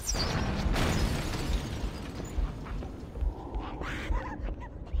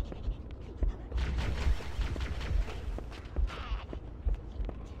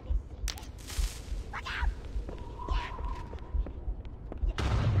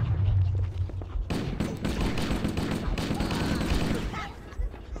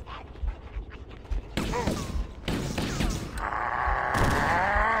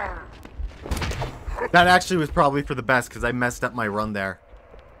 That actually was probably for the best, because I messed up my run there.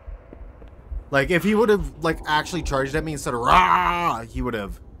 Like, if he would have, like, actually charged at me instead of rah, he would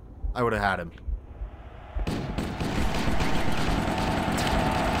have... I would have had him.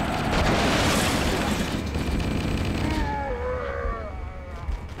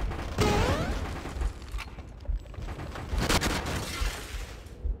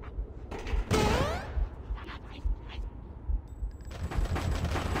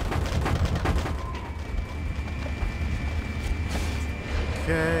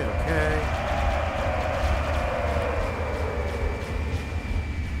 Okay, okay.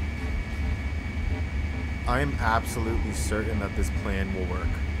 I am absolutely certain that this plan will work.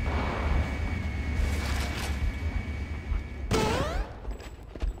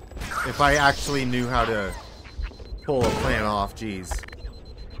 If I actually knew how to pull a plan off, geez.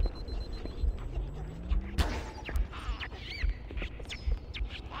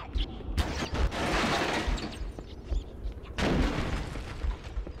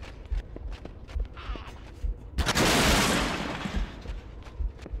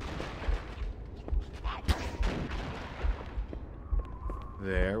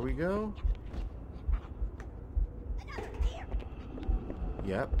 There we go.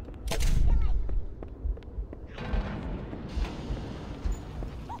 Yep.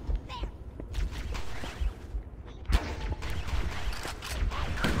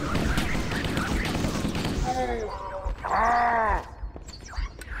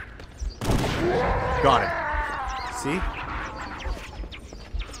 Got it. See?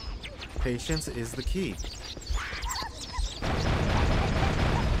 Patience is the key.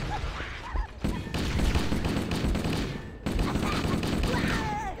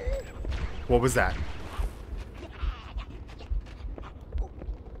 What was that?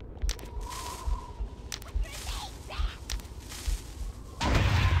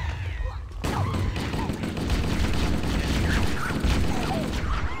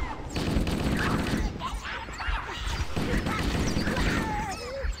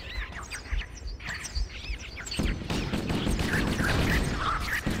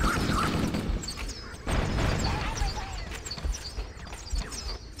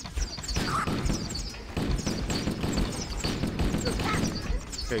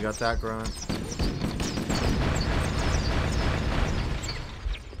 Okay, got that grunt.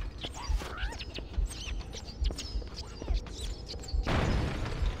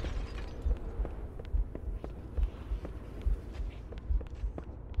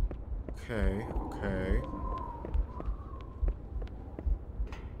 Okay, okay.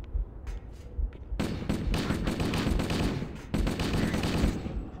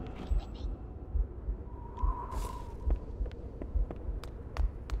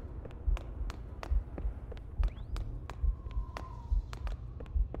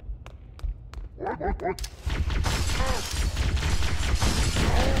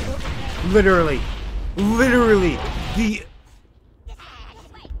 Literally, the.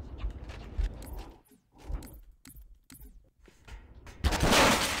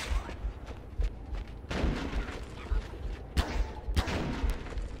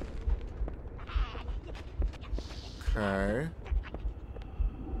 Okay.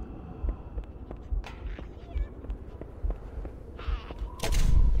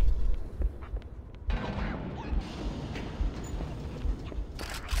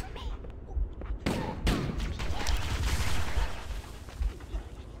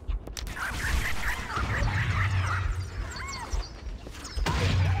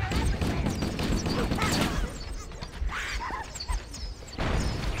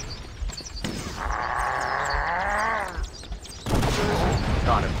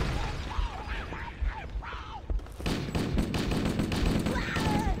 Got him.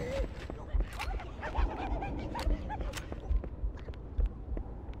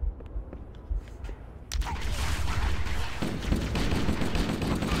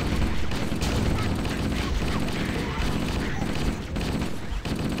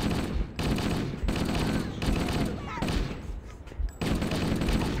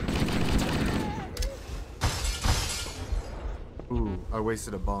 Ooh, I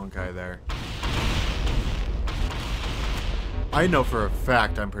wasted a bonkai there. I know for a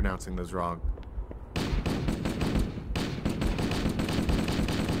fact I'm pronouncing those wrong.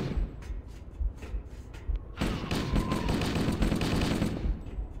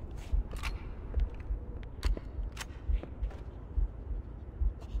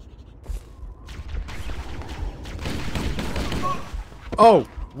 Oh,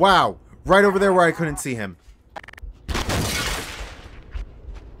 wow. Right over there where I couldn't see him.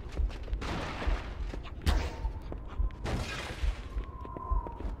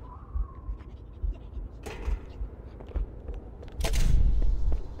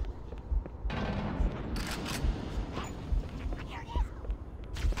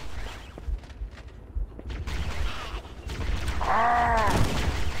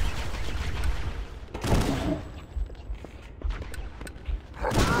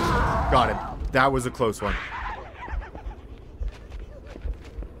 Got him. That was a close one.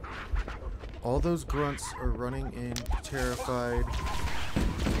 All those grunts are running in, terrified.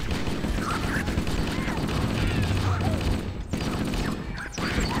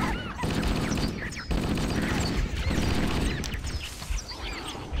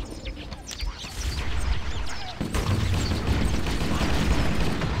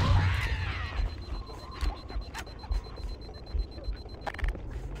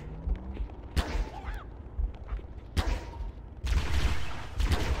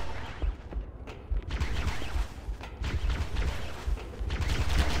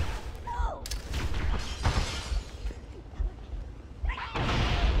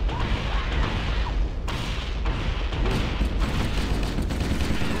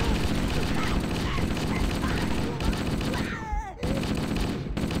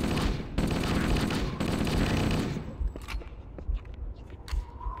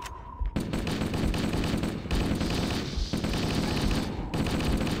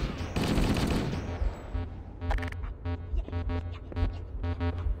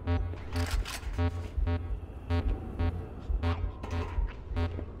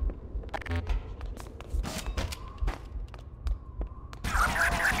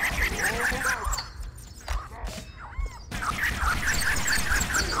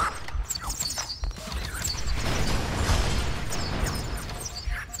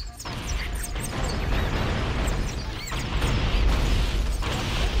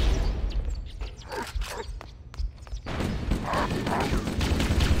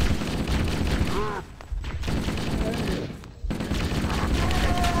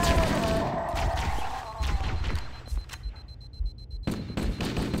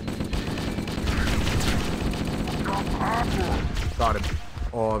 Got him.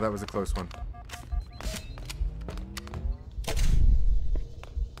 Oh, that was a close one.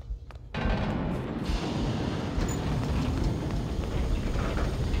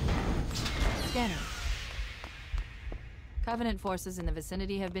 Covenant forces in the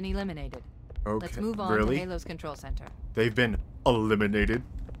vicinity have been eliminated. Okay. Let's move on Really? to Halo's control center. They've been eliminated.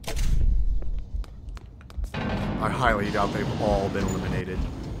 I highly doubt they've all been eliminated.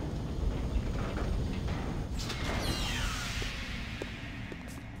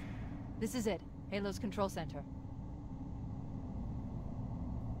 This is it. Halo's control center.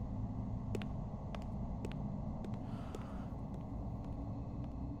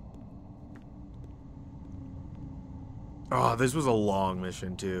 Oh, this was a long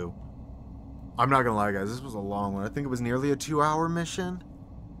mission, too. I'm not gonna lie, guys. This was a long one. I think it was nearly a 2-hour mission.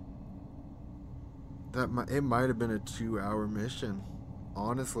 It might have been a 2-hour mission.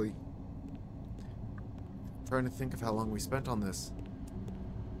 Honestly. I'm trying to think of how long we spent on this.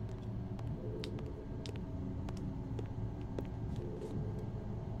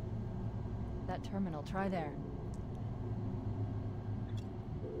 That terminal, try there.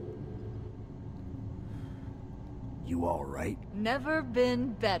 You all right? Never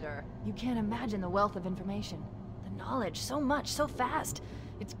been better. You can't imagine the wealth of information. The knowledge, so much, so fast.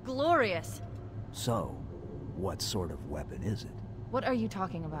 It's glorious. So, what sort of weapon is it? What are you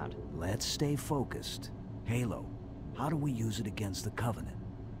talking about? Let's stay focused. Halo, how do we use it against the Covenant?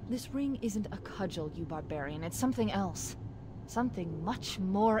 This ring isn't a cudgel, you barbarian. It's something else. Something much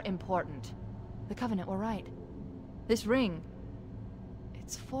more important. The Covenant were right. This ring...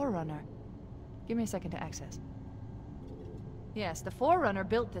 it's Forerunner. Give me a second to access. Yes, the Forerunner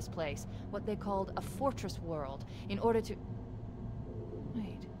built this place, what they called a fortress world, in order to...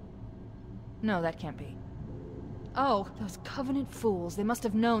 Wait. No, that can't be. Oh, those Covenant fools. They must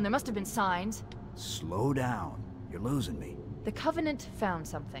have known. There must have been signs. Slow down. You're losing me. The Covenant found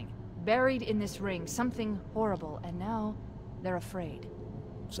something. Buried in this ring. Something horrible. And now, they're afraid.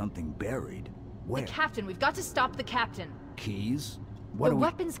 Something buried? Where? The captain. We've got to stop the captain. Keys? What The are we...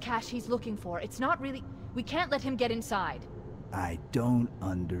 weapons cache he's looking for. It's not really... We can't let him get inside. I don't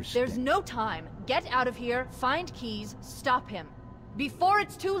understand. There's no time. Get out of here, find keys, stop him. Before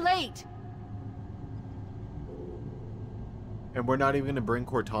it's too late! And we're not even going to bring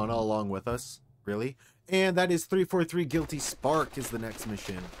Cortana along with us? Really? And that is 343 Guilty Spark is the next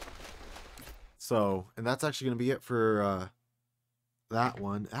mission. So, and that's actually going to be it for that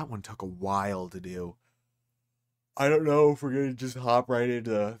one. That one took a while to do. I don't know if we're going to just hop right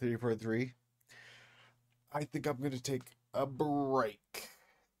into 343. I think I'm going to take a break.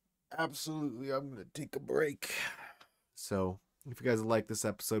 Absolutely, I'm going to take a break. So, if you guys like this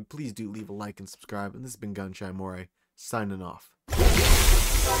episode, please do leave a like and subscribe. And this has been GunShyMoray, signing off.